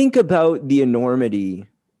 think about the enormity.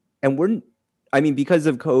 And because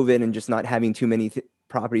of COVID and just not having too many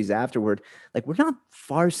properties afterward, like we're not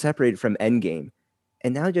far separated from Endgame.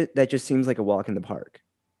 And now that just seems like a walk in the park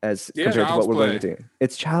as compared to what we're going to do.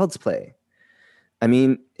 It's child's play. I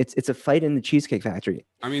mean, it's a fight in the Cheesecake Factory.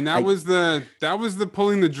 I mean, that was the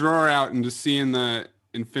pulling the drawer out and just seeing the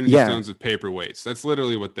Infinity Stones with paperweights. That's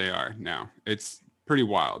literally what they are now. It's pretty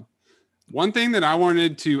wild. One thing that I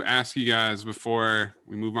wanted to ask you guys before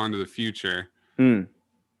we move on to the future.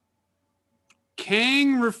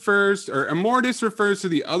 Kang Immortus refers to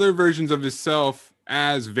the other versions of himself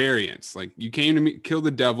as variants. Like, you came to me, kill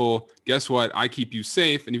the devil. Guess what? I keep you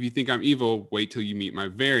safe. And if you think I'm evil, wait till you meet my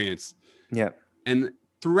variants. Yeah. And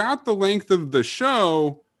throughout the length of the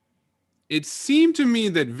show, it seemed to me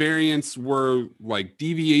that variants were like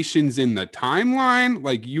deviations in the timeline.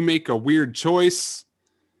 Like, you make a weird choice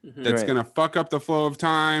that's going to fuck up the flow of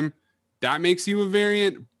time. That makes you a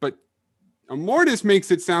variant. But Immortus makes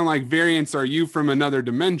it sound like variants are you from another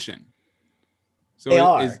dimension. So they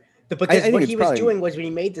are. Because what he was doing was when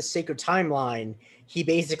he made the sacred timeline, he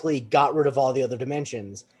basically got rid of all the other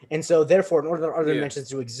dimensions. And so therefore, in order for other dimensions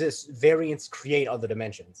to exist, variants create other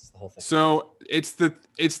dimensions. The whole thing. So it's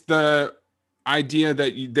the idea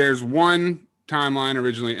that there's one timeline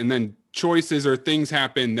originally, and then choices or things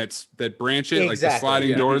happen that branch it, like the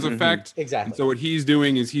sliding doors effect. Exactly. And so what he's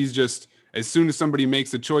doing is he's just, as soon as somebody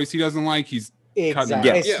makes a choice he doesn't like, he's cutting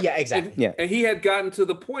them out. Yeah, exactly. And he had gotten to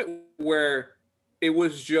the point where it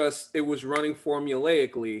was running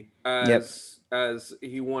formulaically as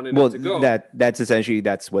he wanted it to go. That's essentially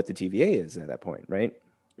what the TVA is at that point, right?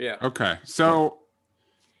 Yeah. Okay. So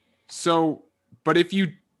but if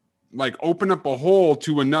you like open up a hole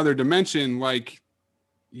to another dimension, like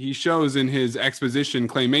he shows in his exposition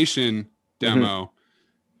claymation demo,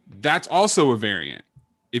 that's also a variant.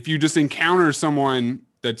 If you just encounter someone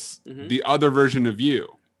that's the other version of you.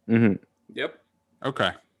 Yep.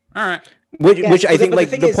 Okay. All right. Which I think, like,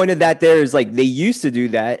 the point of that there is, like, they used to do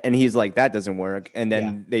that, and he's like, that doesn't work. And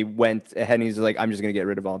then they went ahead and he's like, I'm just going to get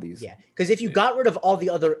rid of all these. Yeah. Because if you got rid of all the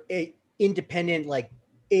other independent, like,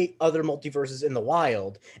 8 other multiverses in the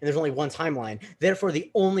wild, and there's only one timeline, therefore the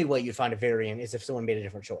only way you find a variant is if someone made a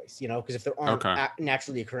different choice, you know? Because if there aren't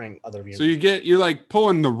naturally occurring other variants. So you're like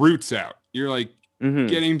pulling the roots out. You're like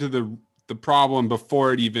getting to the problem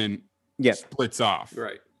before it even splits off.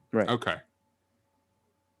 Right. Okay.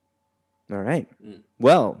 All right.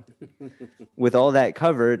 Well, with all that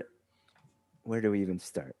covered, where do we even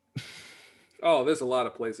start? Oh, there's a lot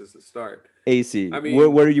of places to start. AC, I mean,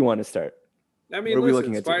 where do you want to start? I mean,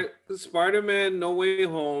 Spider-Man No Way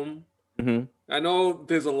Home. I know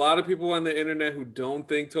there's a lot of people on the internet who don't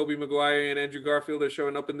think Tobey Maguire and Andrew Garfield are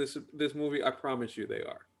showing up in this movie. I promise you they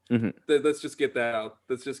are. Let's just get that out.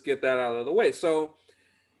 Let's just get that out of the way. So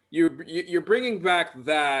you're bringing back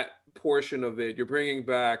that portion of it. You're bringing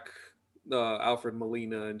back Alfred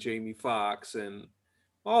Molina and Jamie Foxx and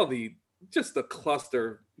all the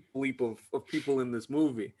cluster bleep of people in this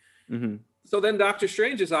movie. So then Doctor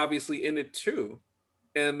Strange is obviously in it too,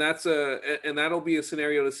 and that'll be a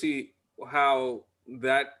scenario to see how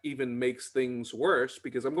that even makes things worse,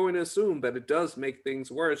 because I'm going to assume that it does make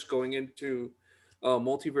things worse going into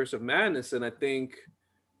Multiverse of Madness. And I think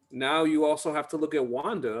now you also have to look at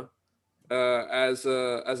Wanda as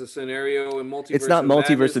a scenario in Multiverse. It's not Multiverse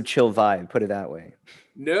Madness. of Chill vibe, put it that way.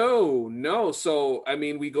 No. So I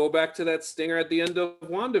mean, we go back to that stinger at the end of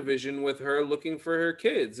WandaVision with her looking for her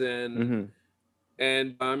kids, and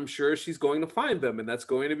I'm sure she's going to find them, and that's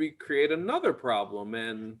going to create another problem.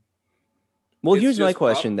 And well, here's my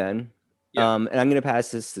question then, and I'm going to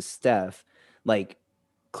pass this to Steph. Like,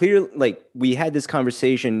 we had this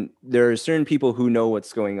conversation. There are certain people who know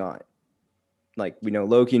what's going on. Like, we know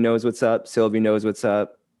Loki knows what's up, Sylvie knows what's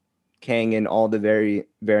up, Kang and all the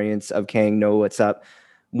variants of Kang know what's up.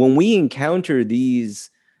 When we encounter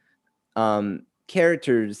these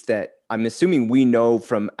characters that I'm assuming we know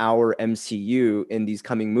from our MCU in these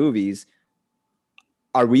coming movies,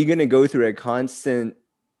 are we going to go through a constant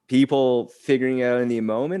people figuring out in the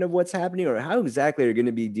moment of what's happening, or how exactly are you going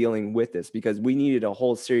to be dealing with this? Because we needed a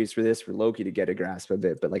whole series for Loki to get a grasp of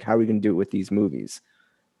it, but like, how are we going to do it with these movies?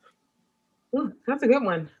 Ooh, that's a good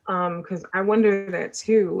one. Because I wonder that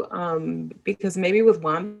too. Because maybe with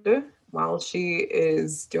Wanda, while she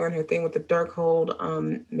is doing her thing with the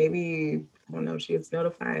Darkhold, maybe, I don't know if she gets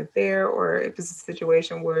notified there or if it's a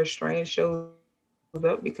situation where Strange shows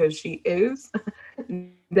up because she is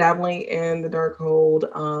dabbling in the Darkhold,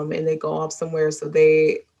 and they go off somewhere, so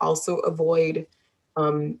they also avoid,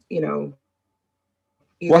 you know.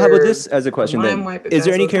 Well, how about this as a question then? Is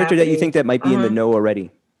there any character that you think that might be in the know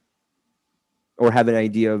already, or have an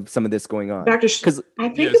idea of some of this going on? Because I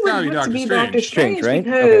think it would have to be Doctor Strange, right?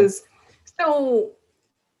 Because so.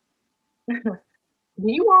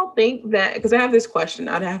 Do you all think that, because I have this question,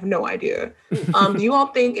 I have no idea. Do you all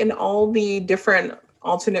think in all the different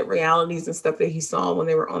alternate realities and stuff that he saw when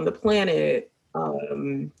they were on the planet,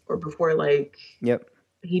 or before like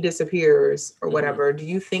he disappears or whatever, do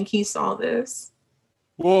you think he saw this?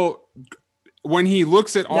 Well, when he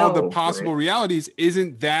looks at all the possible realities,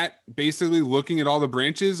 isn't that basically looking at all the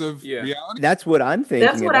branches of reality? That's what I'm thinking.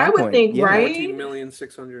 That's what I would think, right?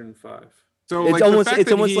 14,605,000. So it's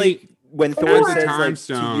almost like when Thor says like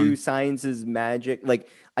to do science is magic. Like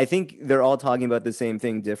I think they're all talking about the same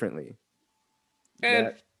thing differently.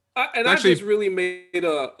 And I just really made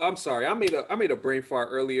a. I'm sorry, I made a brain fart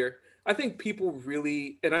earlier. I think people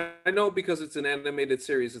really, and I know because it's an animated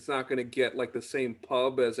series, it's not going to get like the same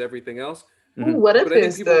pub as everything else. Mm-hmm. What if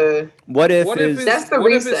it's that's the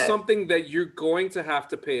reset? If it's something that you're going to have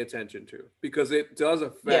to pay attention to because it does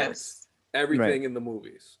affect everything in the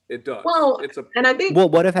movies. It does. Well, and I think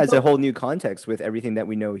what if has a whole new context with everything that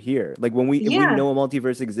we know here? Like when if we know a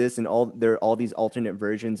multiverse exists and there are all these alternate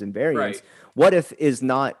versions and variants. What if is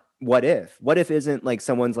not what if? What if isn't like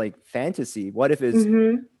someone's like fantasy? What if is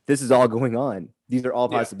this is all going on? These are all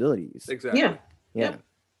possibilities. Exactly. Yeah.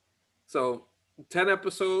 So 10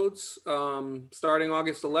 episodes, starting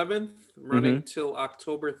August 11th, running till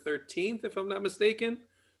October 13th, if I'm not mistaken.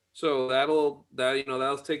 So that'll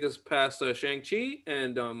take us past Shang-Chi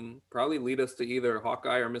and probably lead us to either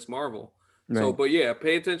Hawkeye or Ms. Marvel. Right. So, but yeah,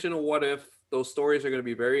 pay attention to what if. Those stories are going to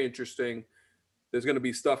be very interesting. There's going to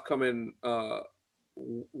be stuff coming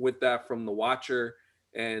with that from The Watcher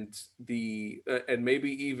and and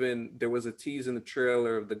maybe even there was a tease in the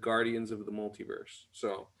trailer of the Guardians of the Multiverse.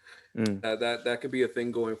 So that could be a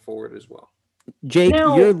thing going forward as well. Jake,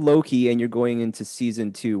 you're Loki and you're going into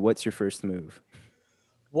season 2. What's your first move?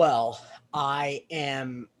 Well, I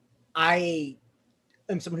am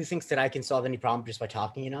someone who thinks that I can solve any problem just by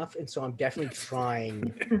talking enough, and so I'm definitely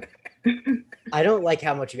trying. I don't like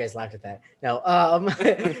how much you guys laughed at that. No,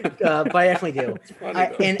 but I definitely do.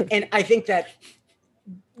 And I think that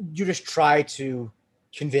you just try to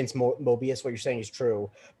convince Mobius what you're saying is true.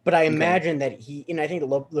 But I imagine that and I think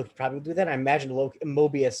Loki probably will do that. I imagine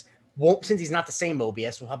Mobius won't, since he's not the same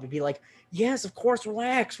Mobius, will probably be like, yes, of course,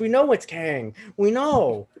 relax. We know it's Kang. We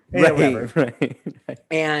know. Right.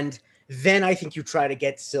 And then I think you try to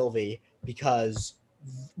get Sylvie because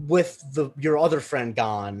with your other friend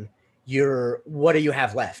gone, what do you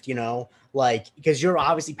have left, you know? Like, because you're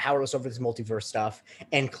obviously powerless over this multiverse stuff,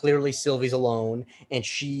 and clearly Sylvie's alone, and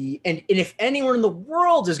if anyone in the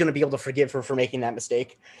world is going to be able to forgive her for making that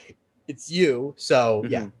mistake, it's you. So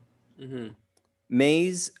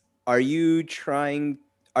Maze, are you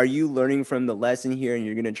learning from the lesson here and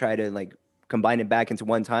you're going to try to like combine it back into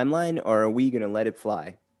one timeline, or are we going to let it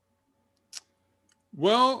fly?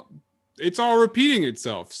 Well, it's all repeating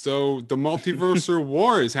itself. So the multiversal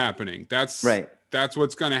war is happening. That's right. That's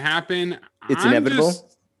what's going to happen. It's inevitable.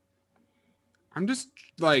 I'm just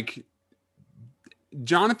like,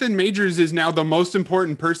 Jonathan Majors is now the most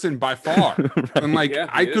important person by far. Right. And like,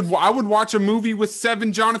 I would watch a movie with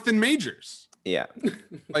 7 Jonathan Majors. Yeah.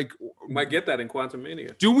 Like, might get that in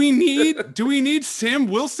Quantumania. Do we need Sam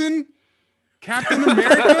Wilson, Captain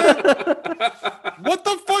America? What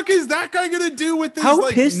the fuck is that guy gonna do with this?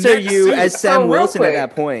 How pissed are you as Sam Wilson at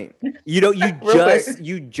that point?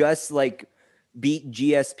 You just like beat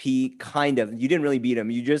GSP, kind of. You didn't really beat him.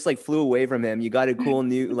 You just like flew away from him. You got a cool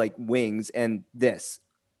new like wings and this.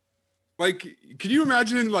 Like, can you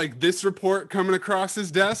imagine like this report coming across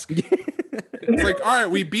his desk? It's like, all right,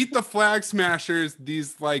 we beat the Flag Smashers,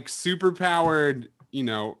 these like super powered,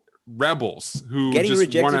 rebels who getting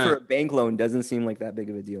rejected for a bank loan doesn't seem like that big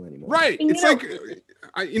of a deal anymore. Right. It's like,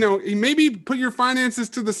 maybe put your finances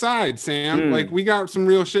to the side, Sam. Like, we got some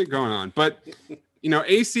real shit going on. But,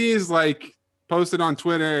 AC is like posted on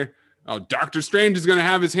Twitter, oh, Doctor Strange is going to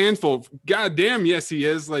have his hands full. God damn, yes, he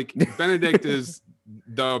is. Like, Benedict is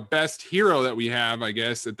the best hero that we have, I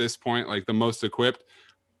guess, at this point, like the most equipped.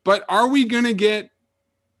 But are we going to get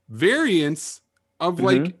variants of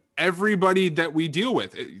like everybody that we deal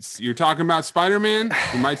with? You're talking about Spider-Man.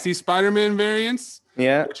 You might see Spider-Man variants.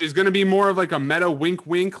 Yeah. Which is going to be more of like a meta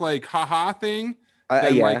wink, like haha thing.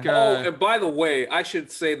 Yeah. And by the way, I should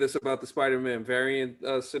say this about the Spider-Man variant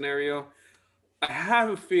scenario. I have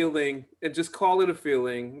a feeling, and just call it a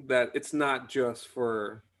feeling, that it's not just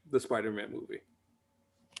for the Spider-Man movie.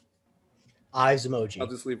 Eyes emoji. I'll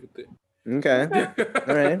just leave it there. Okay.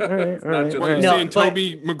 All right. What are you saying?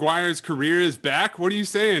 Tobey Maguire's career is back? What are you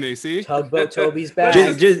saying, AC? Tugboat Toby's back.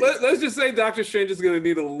 Let's just say Doctor Strange is going to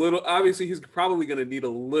need a little. Obviously, he's probably going to need a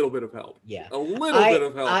little bit of help. Yeah, a little bit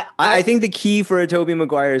of help. I think the key for a Tobey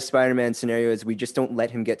Maguire Spider-Man scenario is we just don't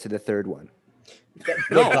let him get to the third one.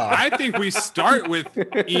 No, I think we start with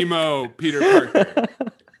emo Peter Parker.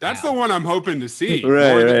 That's the one I'm hoping to see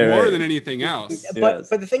more than anything else. But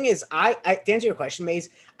the thing is, I to answer your question, Maze,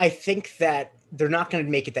 I think that they're not going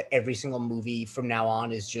to make it that every single movie from now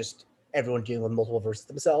on is just everyone dealing with multiple versions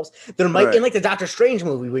themselves. There might, in like the Doctor Strange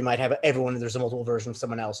movie, we might have everyone, there's a multiple version of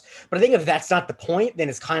someone else. But I think if that's not the point, then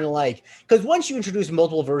it's kind of like, because once you introduce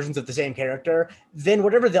multiple versions of the same character, then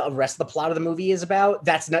whatever the rest of the plot of the movie is about,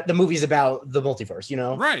 that's not, the movie's about the multiverse, you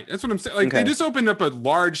know? Right. That's what I'm saying. Like they just opened up a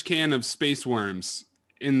large can of space worms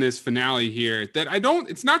in this finale here that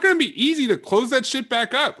it's not going to be easy to close that shit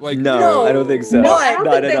back up. Like, no, I don't think so. No, I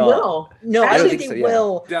don't think they will. No, I don't think they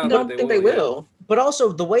will. I don't think they will. But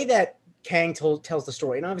also the way that Kang tells the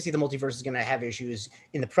story, and obviously the multiverse is going to have issues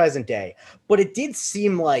in the present day, but it did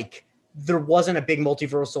seem like there wasn't a big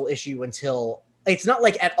multiversal issue until it's not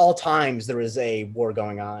like at all times there is a war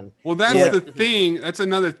going on. Well, that's the thing. That's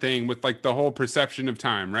another thing with like the whole perception of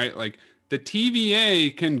time, right? Like the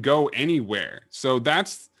TVA can go anywhere. So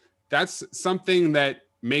that's something that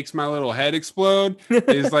makes my little head explode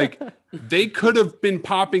is like they could have been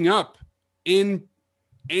popping up in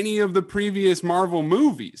any of the previous Marvel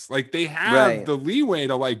movies. Like they have the leeway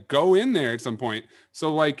to like go in there at some point.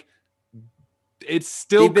 So like it's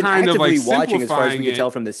still kind of like watching as far as we can it tell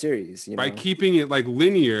from the series, you know? by keeping it like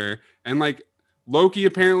linear. And like Loki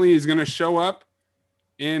apparently is going to show up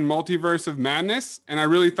in Multiverse of Madness. And I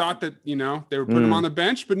really thought that, you know, they were putting him on the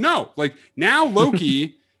bench, but no, like now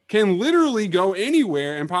Loki can literally go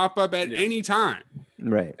anywhere and pop up at any time.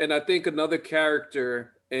 Right. And I think another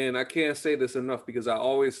character, and I can't say this enough because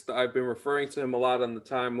I've been referring to him a lot on the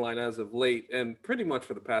timeline as of late and pretty much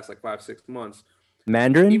for the past like 5-6 months.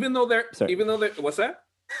 Mandarin? Even though they're what's that?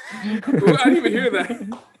 I didn't even hear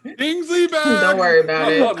that. Kingsley back. Don't worry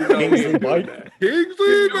about it.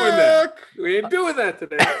 Kingsley back. We ain't doing that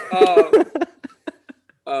today.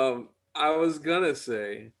 I was gonna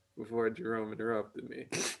say before Jerome interrupted me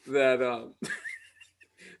that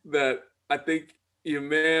that I think your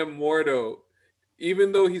man Mordo,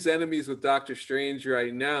 even though he's enemies with Doctor Strange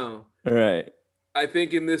right now, right? I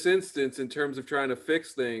think in this instance, in terms of trying to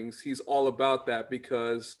fix things, he's all about that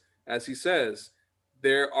because, as he says,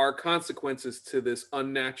 there are consequences to this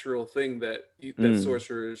unnatural thing that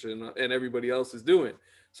sorcerers and everybody else is doing.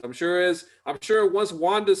 So I'm sure once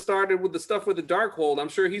Wanda started with the stuff with the Darkhold, I'm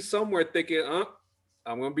sure he's somewhere thinking,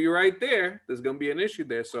 I'm going to be right there. There's going to be an issue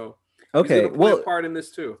there. So okay, he's play a part in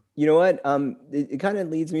this too. You know what? It kind of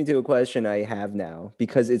leads me to a question I have now,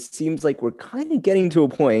 because it seems like we're kind of getting to a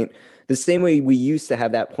point the same way we used to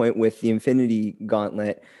have that point with the Infinity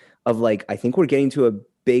Gauntlet of like, I think we're getting to a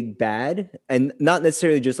big bad, and not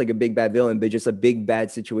necessarily just like a big bad villain, but just a big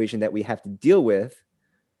bad situation that we have to deal with.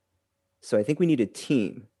 So I think we need a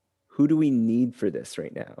team. Who do we need for this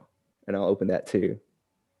right now? And I'll open that to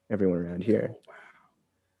everyone around here.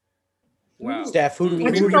 Wow. Steph, who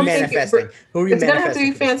are you manifesting? It's going to have to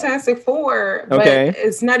be Fantastic Four, but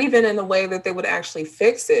it's not even in the way that they would actually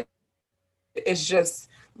fix it. It's just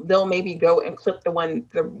they'll maybe go and clip the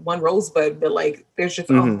one rosebud, but like there's just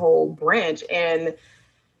a whole branch, and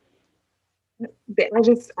I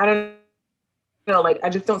don't know. Like I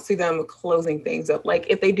just don't see them closing things up. Like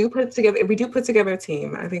if we do put together a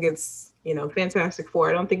team, I think it's Fantastic Four.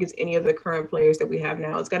 I don't think it's any of the current players that we have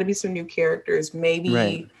now. It's got to be some new characters,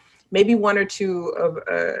 maybe one or two of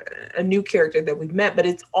a new character that we've met, but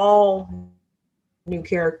it's all new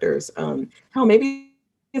characters. Hell, maybe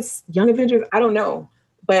it's Young Avengers. I don't know,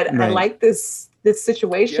 but I like this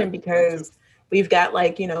situation because we've got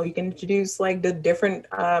you can introduce like the different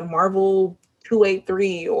Marvel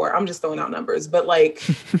 283, or I'm just throwing out numbers, but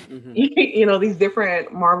these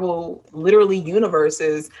different Marvel literally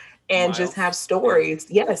universes, and just have stories.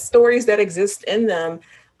 Yes, stories that exist in them.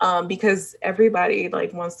 Because everybody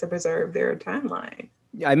wants to preserve their timeline.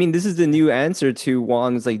 I mean, this is the new answer to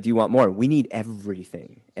Wong's do you want more? We need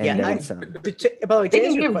everything. And by the way, it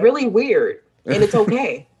can get really weird, and it's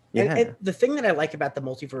okay. And the thing that I like about the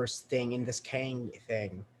multiverse thing in this Kang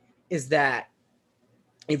thing is that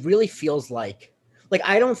it really feels like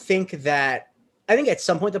I think at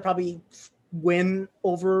some point they'll probably win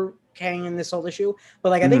over carrying in this whole issue. But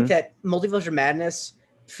like, I think that Multiverse of Madness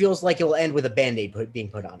feels like it will end with a Band-Aid being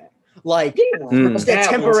put on it. Like that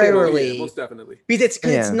temporarily, most definitely. Because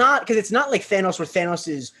it's not like Thanos, where Thanos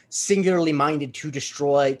is singularly minded to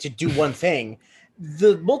destroy, to do one thing.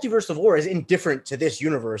 The Multiverse of War is indifferent to this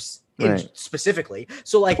universe specifically.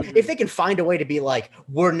 So like, if they can find a way to be like,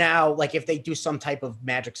 we're now like, if they do some type of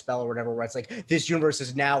magic spell or whatever, where it's like this universe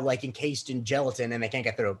is now like encased in gelatin and they can't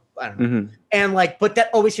get through, I don't know. And like, but that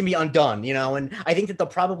always can be undone, you know? And I think that they'll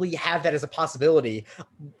probably have that as a possibility.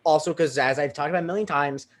 Also, because as I've talked about a million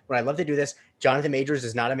times, when I love to do this, Jonathan Majors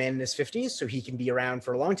is not a man in his 50s, so he can be around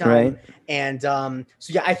for a long time. Right. And so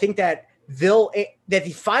yeah, I think that that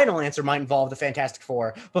the final answer might involve the Fantastic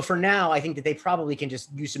Four, but for now, I think that they probably can just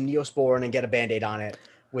use some Neosporin and get a Band-Aid on it.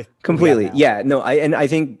 With completely, yeah, no, I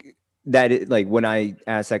think that like when I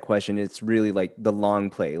ask that question, it's really like the long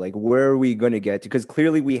play. Like, where are we going to get to? Because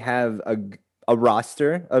clearly we have a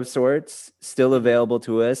roster of sorts still available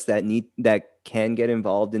to us that can get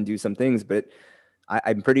involved and do some things, but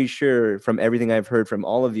I'm pretty sure from everything I've heard from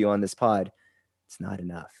all of you on this pod, it's not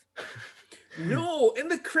enough. No,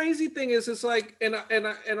 and the crazy thing is, it's like, and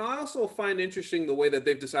I also find interesting the way that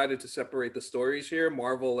they've decided to separate the stories here,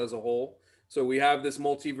 Marvel as a whole. So we have this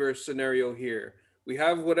multiverse scenario here. We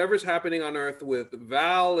have whatever's happening on Earth with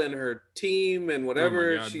Val and her team and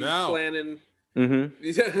whatever she's planning.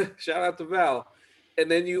 Shout out to Val.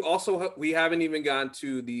 And then you also we haven't even gone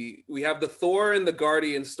to we have the Thor and the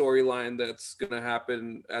Guardian storyline that's going to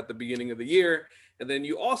happen at the beginning of the year, and then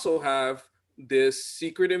you also have this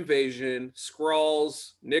Secret Invasion,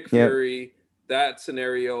 Skrulls, Nick Fury, that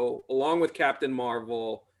scenario, along with Captain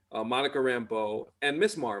Marvel, Monica Rambeau, and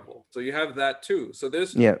Miss Marvel. So you have that too. So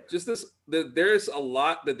there's just there's a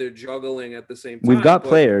lot that they're juggling at the same time. We've got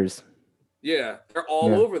players. Yeah, they're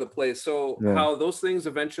all over the place. So how those things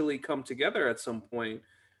eventually come together at some point.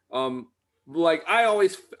 Like I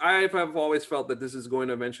have always felt that this is going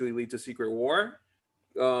to eventually lead to Secret War.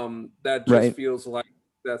 That just feels like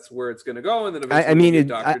that's where it's going to go, and then eventually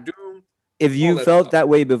Doctor Doom. If you felt that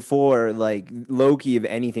way before, like Loki, if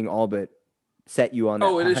anything, all but set you on that.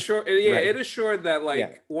 Oh, it is sure. Yeah, it is sure that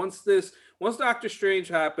like once Doctor Strange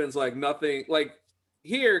happens, like nothing, like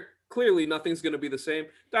here clearly nothing's going to be the same.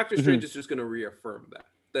 Doctor Strange is just going to reaffirm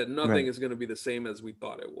that nothing is going to be the same as we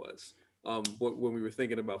thought it was. When we were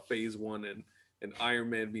thinking about Phase 1 and Iron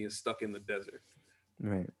Man being stuck in the desert.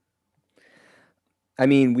 Right. I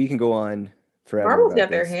mean, we can go on forever. Marvel's got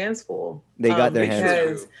their hands full. They got their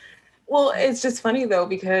hands full. Well, it's just funny though,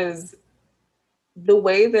 because the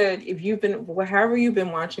way that however you've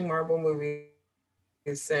been watching Marvel movies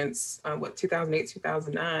since 2008,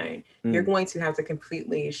 2009, you're going to have to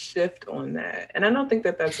completely shift on that. And I don't think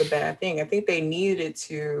that that's a bad thing. I think they needed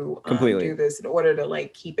to do this in order to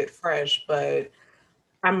like keep it fresh. But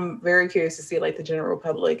I'm very curious to see like the general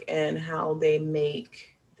public and how they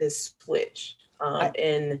make this switch.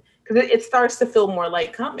 And because it starts to feel more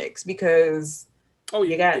like comics, because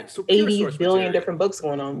you got 80 billion different books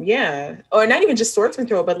going on. Yeah. Or not even just source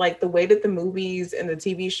material, but like the way that the movies and the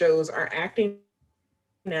TV shows are acting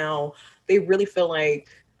now, they really feel like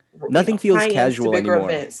nothing feels casual anymore.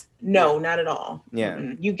 Events. No, not at all. Yeah.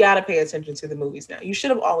 You got to pay attention to the movies now. You should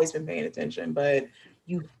have always been paying attention, but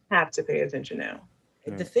you have to pay attention now.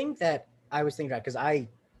 The thing that I was thinking about, because I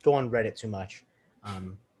go on Reddit too much,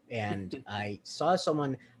 and I saw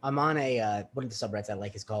someone, I'm on one of the subreddits I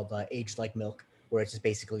like is called Aged Like Milk, where it's just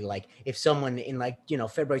basically like if someone in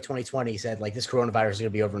February 2020 said like this coronavirus is going to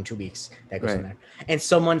be over in 2 weeks, that goes in there. And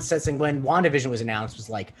someone said something when WandaVision was announced was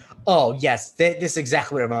like, oh yes, this is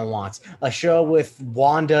exactly what everyone wants. A show with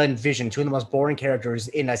Wanda and Vision, two of the most boring characters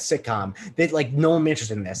in a sitcom. That like no one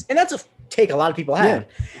interested in this. And that's a take a lot of people had.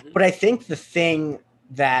 Yeah. But I think the thing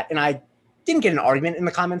that, and I didn't get an argument in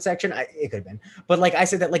the comment section, it could have been, but like I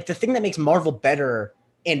said that like the thing that makes Marvel better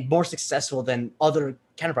and more successful than other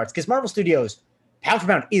counterparts, because Marvel Studios pound for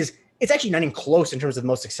pound it's actually not even close in terms of the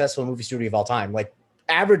most successful movie studio of all time. Like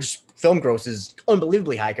average film gross is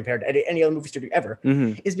unbelievably high compared to any other movie studio ever,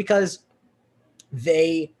 is because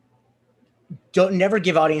they never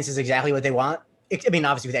give audiences exactly what they want. I mean,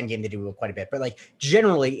 obviously with Endgame they do quite a bit, but like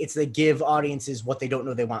generally it's they give audiences what they don't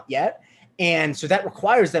know they want yet. And so that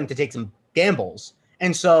requires them to take some gambles.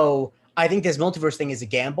 And so I think this multiverse thing is a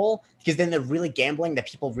gamble, because then they're really gambling that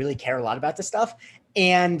people really care a lot about this stuff.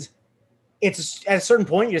 And it's at a certain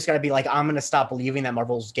point, you just got to be like, I'm going to stop believing that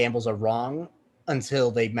Marvel's gambles are wrong until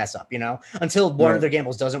they mess up, until one of their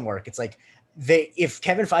gambles doesn't work. It's like if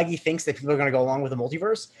Kevin Feige thinks that people are going to go along with the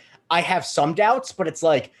multiverse, I have some doubts, but it's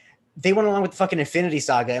like they went along with the fucking Infinity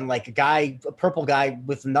Saga and like a purple guy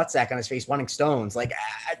with a nutsack on his face wanting stones. Like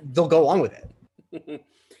they'll go along with it.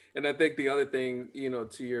 And I think the other thing,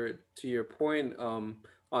 to your point on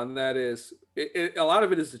that is a lot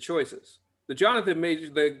of it is the choices. The Jonathan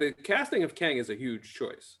Majors, the casting of Kang is a huge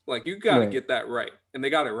choice. Like you got to get that right, and they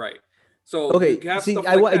got it right. So okay, see,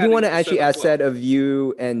 I do want to actually ask that of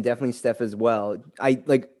you, and definitely Steph as well. I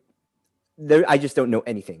just don't know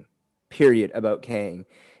anything, period, about Kang,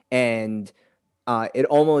 and it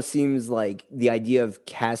almost seems like the idea of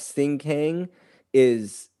casting Kang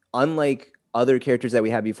is unlike other characters that we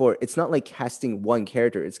had before. It's not like casting one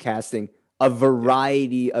character; it's casting a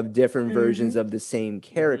variety of different versions of the same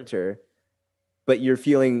character. But you're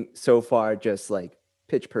feeling so far just like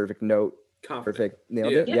pitch perfect note. Perfect.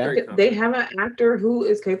 Nailed it. Yeah. They have an actor who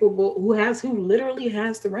is capable, who literally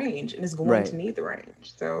has the range and is going to need the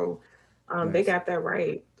range. So they got that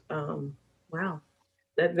right. Wow.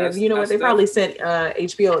 They probably sent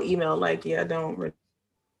HBO email like, don't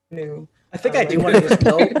renew. I think I do want to just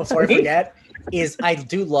note before I forget is I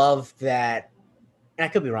do love that, and I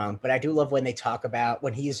could be wrong, but I do love when they talk about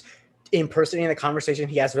when he's impersonating the conversation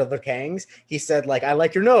he has with other Kangs. He said, like, I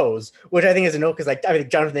like your nose, which I think is a note because, like, I mean,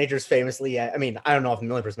 Jonathan Majors famously, I don't know if a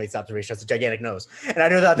million person made this observation, has a gigantic nose. And I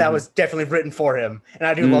know that was definitely written for him. And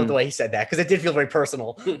I do love the way he said that because it did feel very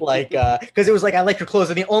personal. Like, because it was like, I like your clothes,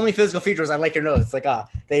 and the only physical feature is I like your nose. It's like,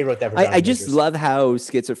 they wrote that for I just love how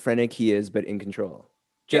schizophrenic he is, but in control.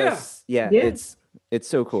 It's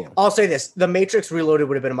so cool. I'll say this: The Matrix Reloaded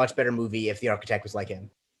would have been a much better movie if the architect was like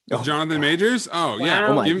him. Jonathan Majors? Oh,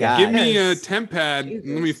 yeah. Wow. Give me a temp pad. Jesus.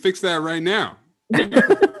 Let me fix that right now.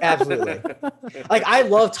 Absolutely. Like, I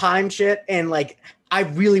love time shit, and like I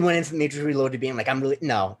really went into the Matrix Reloaded being like,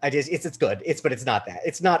 it's good. But it's not that.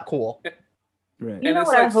 It's not cool. Right. You know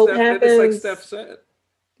what I hope happens? It's like Steph said.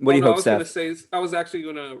 What do you hope, Steph? I was actually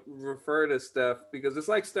going to refer to Steph because it's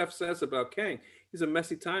like Steph says about Kang. He's a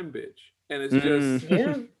messy time bitch. And it's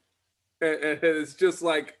just... It's just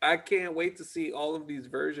like, I can't wait to see all of these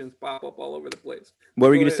versions pop up all over the place. What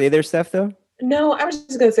were you going to say there, Steph, though? No, I was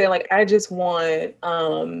just going to say, like, I just want,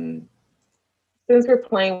 since we're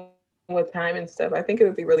playing with time and stuff, I think it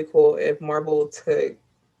would be really cool if Marvel took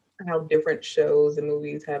how different shows and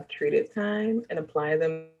movies have treated time and apply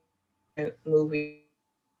them in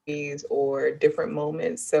movies or different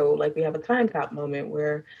moments. So, like, we have a time cop moment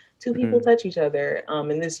where two people touch each other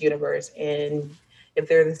in this universe, and if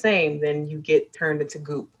they're the same, then you get turned into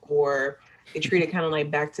goop, or they treat it kind of like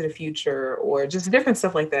Back to the Future, or just different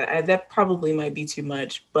stuff like that. That probably might be too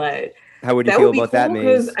much, but how would you feel about that,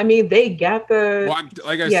 Maze? I mean, they got the. Well,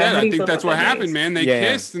 like I said, I think that's what happened, man. They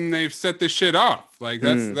kissed and they've set this shit off. Like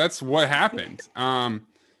that's what happened.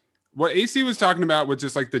 What AC was talking about was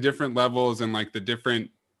just like the different levels and like the different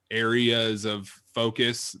areas of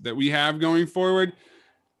focus that we have going forward.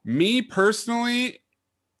 Me personally,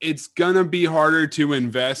 it's gonna be harder to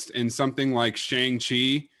invest in something like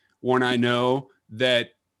Shang-Chi when I know that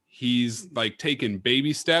he's like taking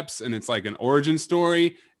baby steps and it's like an origin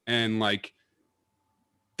story, and like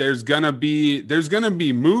there's gonna be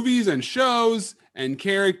movies and shows and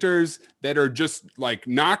characters that are just like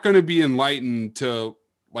not gonna be enlightened to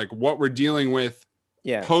like what we're dealing with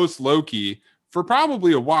post Loki for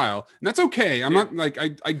probably a while, and that's okay. I'm not like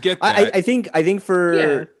I get that.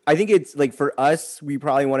 I think it's like for us, we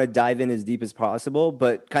probably want to dive in as deep as possible.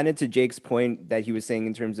 But kind of to Jake's point that he was saying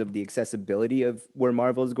in terms of the accessibility of where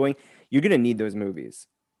Marvel is going, you're gonna need those movies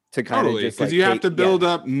to kind of just because you have to build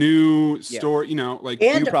up new story, like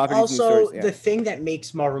and new properties. Also, the thing that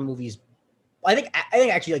makes Marvel movies, I think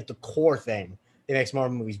actually like the core thing that makes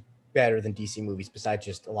Marvel movies better than DC movies, besides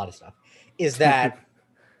just a lot of stuff, is that.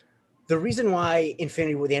 The reason why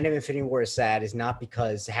the end of Infinity War is sad is not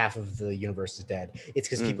because half of the universe is dead. It's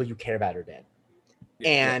because people you care about are dead.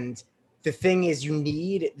 And the thing is, you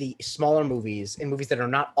need the smaller movies and movies that are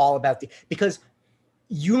not all about because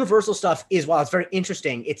Universal stuff is, while it's very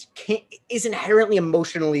interesting, is inherently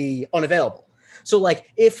emotionally unavailable. So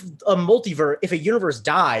like if a universe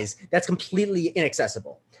dies, that's completely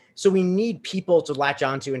inaccessible. So we need people to latch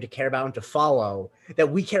onto and to care about and to follow,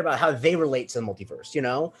 that we care about how they relate to the multiverse,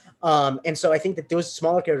 And so I think that those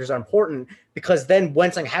smaller characters are important because then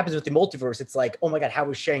when something happens with the multiverse, it's like, oh my God, how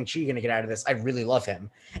is Shang-Chi going to get out of this? I really love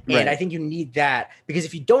him. And I think you need that because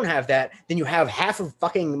if you don't have that, then you have half of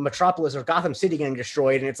fucking Metropolis or Gotham City getting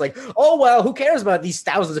destroyed. And it's like, oh, well, who cares about these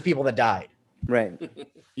thousands of people that died? Right.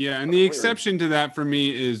 Yeah, and the exception to that for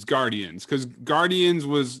me is Guardians, because Guardians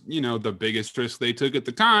was, the biggest risk they took at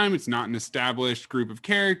the time. It's not an established group of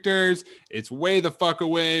characters. It's way the fuck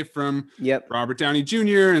away from Robert Downey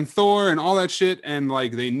Jr. and Thor and all that shit. And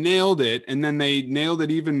like they nailed it. And then they nailed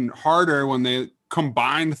it even harder when they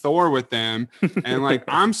combined Thor with them. And like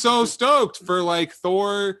I'm so stoked for like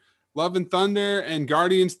Thor Love and Thunder and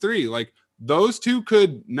Guardians 3. Like, those two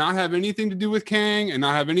could not have anything to do with Kang and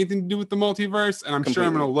not have anything to do with the multiverse, and I'm sure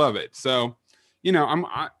I'm going to love it. So, you know,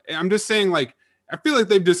 I'm just saying, like, I feel like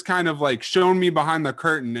they've just kind of like shown me behind the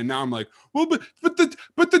curtain, and now I'm like, well,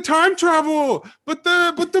 but the time travel, but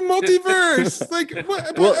the multiverse, like,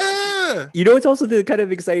 what? Well, you know, it's also the kind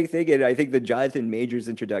of exciting thing, and I think the Jonathan Majors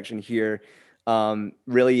introduction here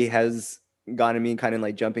really has gotten me kind of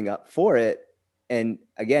like jumping up for it. And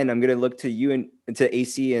again, I'm going to look to you and to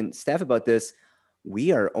AC and Steph about this.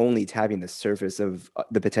 We are only tapping the surface of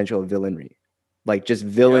the potential of villainry, like just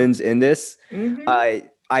villains in this.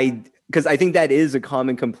 Mm-hmm. Because I think that is a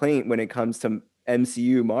common complaint when it comes to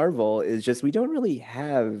MCU Marvel, is just we don't really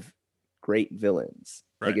have great villains.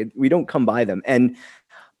 Right. Like we don't come by them. And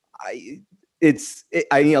I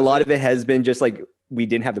mean, a lot of it has been just like we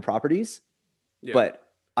didn't have the properties. Yeah. But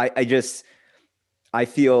I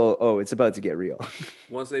feel, it's about to get real.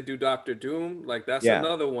 Once they do Doctor Doom, like that's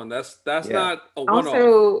another one. That's not a one-off.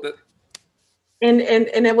 Also, and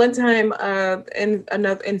at one time,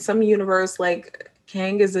 in some universe, like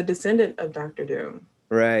Kang is a descendant of Doctor Doom.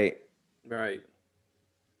 Right.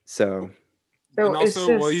 So and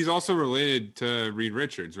also, he's also related to Reed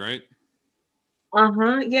Richards, right?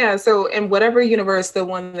 Yeah. So in whatever universe, the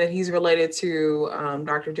one that he's related to,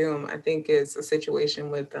 Doctor Doom, I think is a situation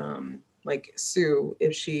with like Sue.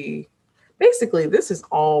 If she basically, this is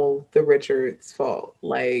all the Richards' fault.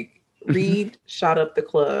 Like Reed shot up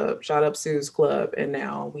Sue's club, and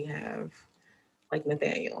now we have like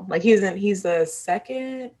Nathaniel. Like he's the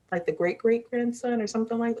second, like the great grandson or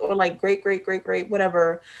something like, or like great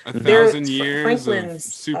whatever. 1,000 years of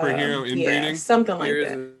superhero inbreeding, something like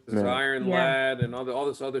that. Iron Lad and all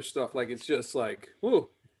this other stuff. Like it's just like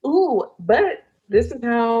but this is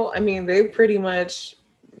how, I mean, they pretty much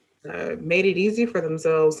made it easy for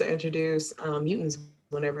themselves to introduce mutants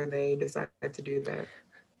whenever they decide to do that.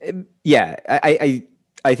 Yeah,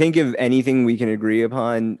 I think if anything we can agree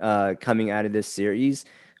upon coming out of this series,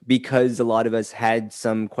 because a lot of us had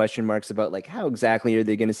some question marks about like how exactly are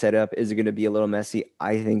they going to set up? Is it going to be a little messy?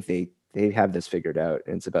 I think they have this figured out,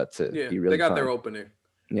 and it's about to be really. They got fun. their opening.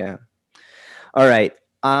 Yeah. All right.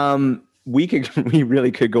 We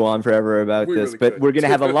really could go on forever about this, but we're going to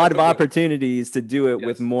have a lot of opportunities to do it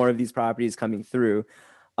with more of these properties coming through.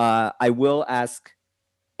 I will ask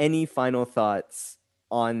any final thoughts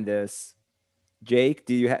on this. Jake,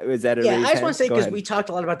 do you have, is that a I just want to say, because we talked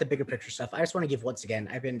a lot about the bigger picture stuff, I just want to give, once again,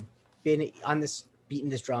 I've been on this, beating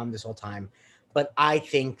this drum this whole time, but I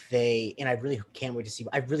think and I really can't wait to see,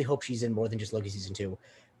 I really hope she's in more than just Loki season 2.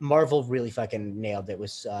 Marvel really fucking nailed it with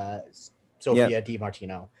Sophia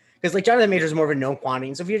DiMartino. Because like Jonathan Majors is more of a known quantity,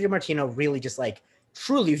 and Sophia DiMartino really just like,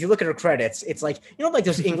 truly, if you look at her credits, it's like, you know, like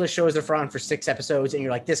those English shows they're on for 6 episodes, and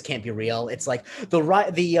you're like, this can't be real. It's like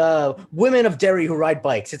the women of Derry who ride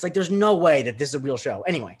bikes. It's like, there's no way that this is a real show.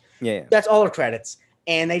 Anyway, that's all her credits.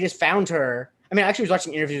 And they just found her. I mean, I actually was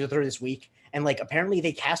watching interviews with her this week, and like apparently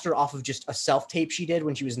they cast her off of just a self-tape she did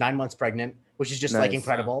when she was 9 months pregnant, which is just like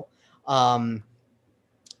incredible.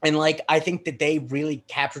 And like, I think that they really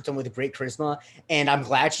captured someone with great charisma, and I'm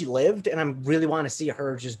glad she lived, and I really want to see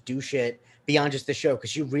her just do shit beyond just the show, because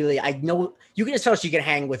she really, I know you can just tell she can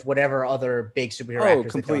hang with whatever other big superhero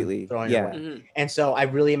actors completely throwing her away. Mm-hmm. And so I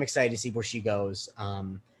really am excited to see where she goes,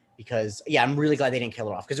 because I'm really glad they didn't kill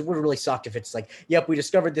her off, because it would have really sucked if it's like, yep, we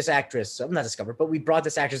discovered this actress, not discovered, but we brought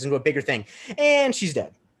this actress into a bigger thing, and she's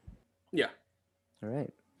dead. Yeah. All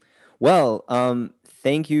right. Well,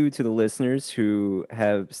 thank you to the listeners who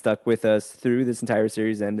have stuck with us through this entire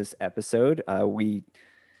series and this episode. We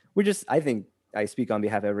just, I think I speak on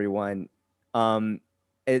behalf of everyone.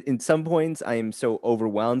 In some points, I am so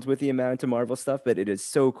overwhelmed with the amount of Marvel stuff, but it is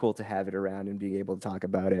so cool to have it around and be able to talk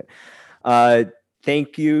about it.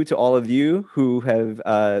 Thank you to all of you who have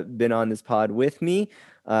been on this pod with me.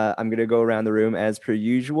 I'm going to go around the room as per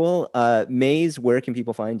usual. Maze, where can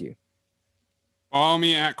people find you? Follow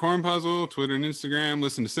me at Corn Puzzle, Twitter and Instagram.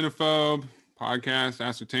 Listen to Cinephobe, podcast,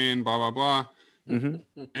 Ascertain, blah, blah, blah.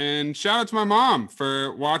 Mm-hmm. And shout out to my mom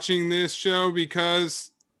for watching this show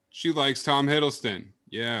because she likes Tom Hiddleston.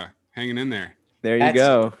 Yeah, hanging in there. There you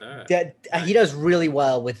go. He does really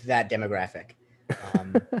well with that demographic.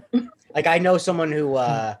 Like I know someone who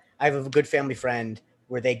I have a good family friend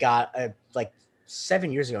where they got like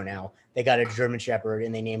 7 years ago now. They got a German Shepherd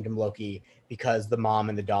and they named him Loki because the mom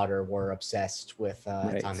and the daughter were obsessed with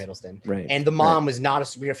Tom Hiddleston. Right. And the mom was not a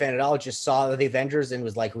superhero fan at all. Just saw the Avengers and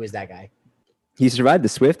was like, "Who is that guy?" He survived the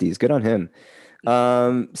Swifties. Good on him.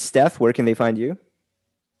 Steph, where can they find you?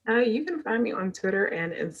 You can find me on Twitter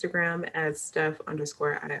and Instagram as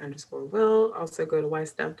Steph_I_Will. Also go to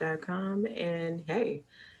whitesteph.com. And hey,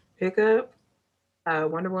 pickup.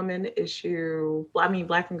 Wonder Woman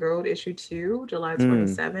Black and Gold issue 2, July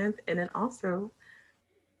 27th, and then also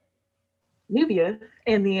Nubia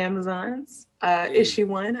and the Amazons, issue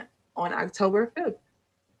 1 on October 5th.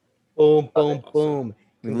 Boom, boom, boom.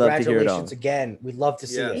 We'd love to hear it all. Again. We'd love to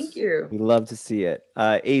see it. Thank you. We'd love to see it.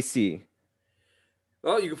 AC.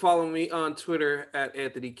 Well, you can follow me on Twitter at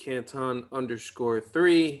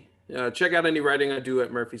AnthonyCanton_3. Check out any writing I do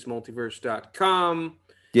at murphysmultiverse.com.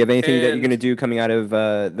 Do you have anything that you're going to do coming out of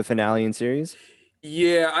the finale and series?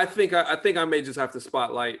 Yeah, I think I may just have to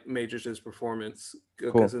spotlight Majors' performance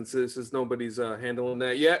because since nobody's handling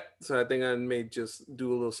that yet. So I think I may just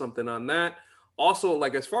do a little something on that. Also,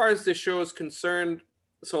 like as far as this show is concerned,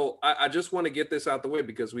 so I just want to get this out the way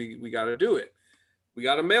because we got to do it. We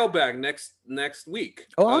got a mailbag next week.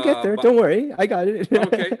 Oh, I'll get there. Don't worry, I got it.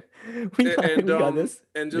 Okay. we got this.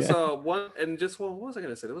 And just what was I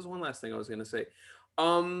gonna say? There was one last thing I was gonna say.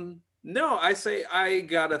 No, I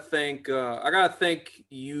gotta thank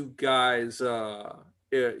you guys,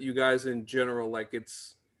 you guys in general. Like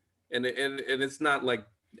it's and it's not like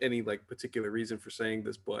any like particular reason for saying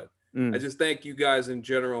this, but I just thank you guys in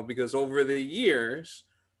general because over the years,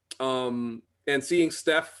 and seeing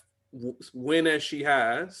Steph win as she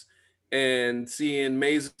has, and seeing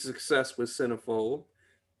May's success with Cinefold,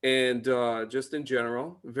 and just in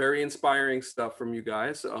general, very inspiring stuff from you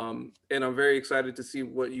guys. And I'm very excited to see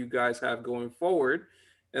what you guys have going forward.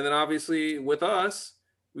 And then obviously with us,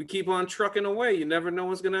 we keep on trucking away. You never know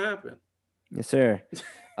what's going to happen. Yes, sir.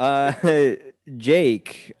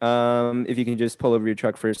 Jake, if you can just pull over your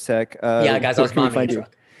truck for a sec. Yeah, guys, I was behind the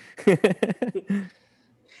truck. You?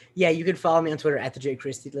 Yeah, you can follow me on Twitter at the Jake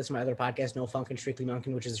Christie. Listen to my other podcast, No Funkin' Strictly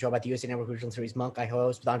Monkin', which is a show about the USA Network original series Monk. I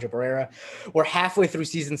host with Andre Barrera. We're halfway through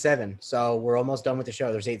season 7, so we're almost done with the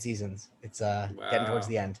show. There's 8 seasons. It's getting towards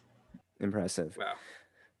the end. Impressive. Wow.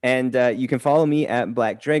 And you can follow me at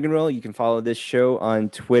Black Dragon Roll. You can follow this show on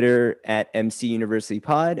Twitter at MC University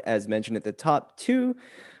Pod, as mentioned at the top 2.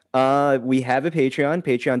 We have a Patreon,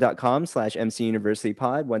 patreon.com/MC University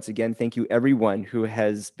Pod. Once again, thank you everyone who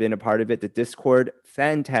has been a part of it. The Discord,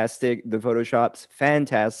 fantastic. The Photoshops,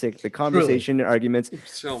 fantastic. The conversation and arguments,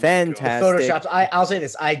 fantastic. The Photoshops, I'll say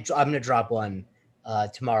this. I'm going to drop one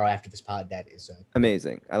tomorrow after this pod. That is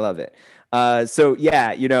amazing. I love it. So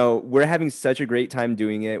yeah, we're having such a great time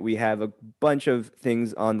doing it. We have a bunch of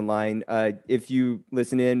things on the line. If you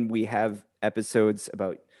listen in, we have episodes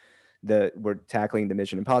about we're tackling the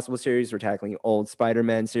Mission Impossible series. We're tackling old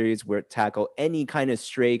Spider-Man series. We're tackle any kind of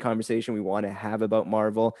stray conversation we want to have about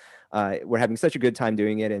Marvel. We're having such a good time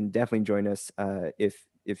doing it, and definitely join us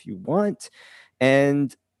if you want.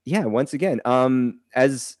 And yeah, once again,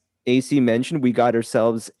 as AC mentioned, we got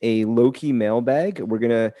ourselves a Loki mailbag. We're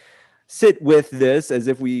gonna sit with this as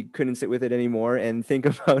if we couldn't sit with it anymore and think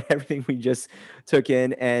about everything we just took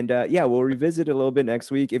in. And yeah, we'll revisit it a little bit next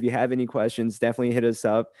week. If you have any questions, definitely hit us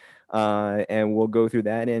up. And we'll go through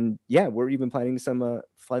that. And yeah, we're even planning some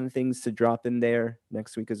fun things to drop in there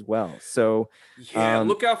next week as well. So yeah,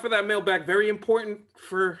 look out for that mailbag. Very important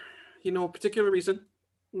for, a particular reason.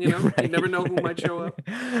 Right, you never know who might show up.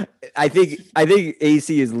 I think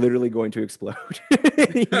AC is literally going to explode.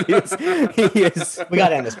 he is. We got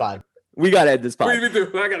to end this pod. We gotta end this pod. We do.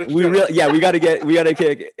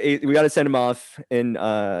 We gotta send him off in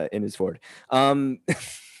his Ford.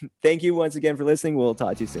 Thank you once again for listening. We'll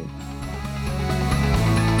talk to you soon.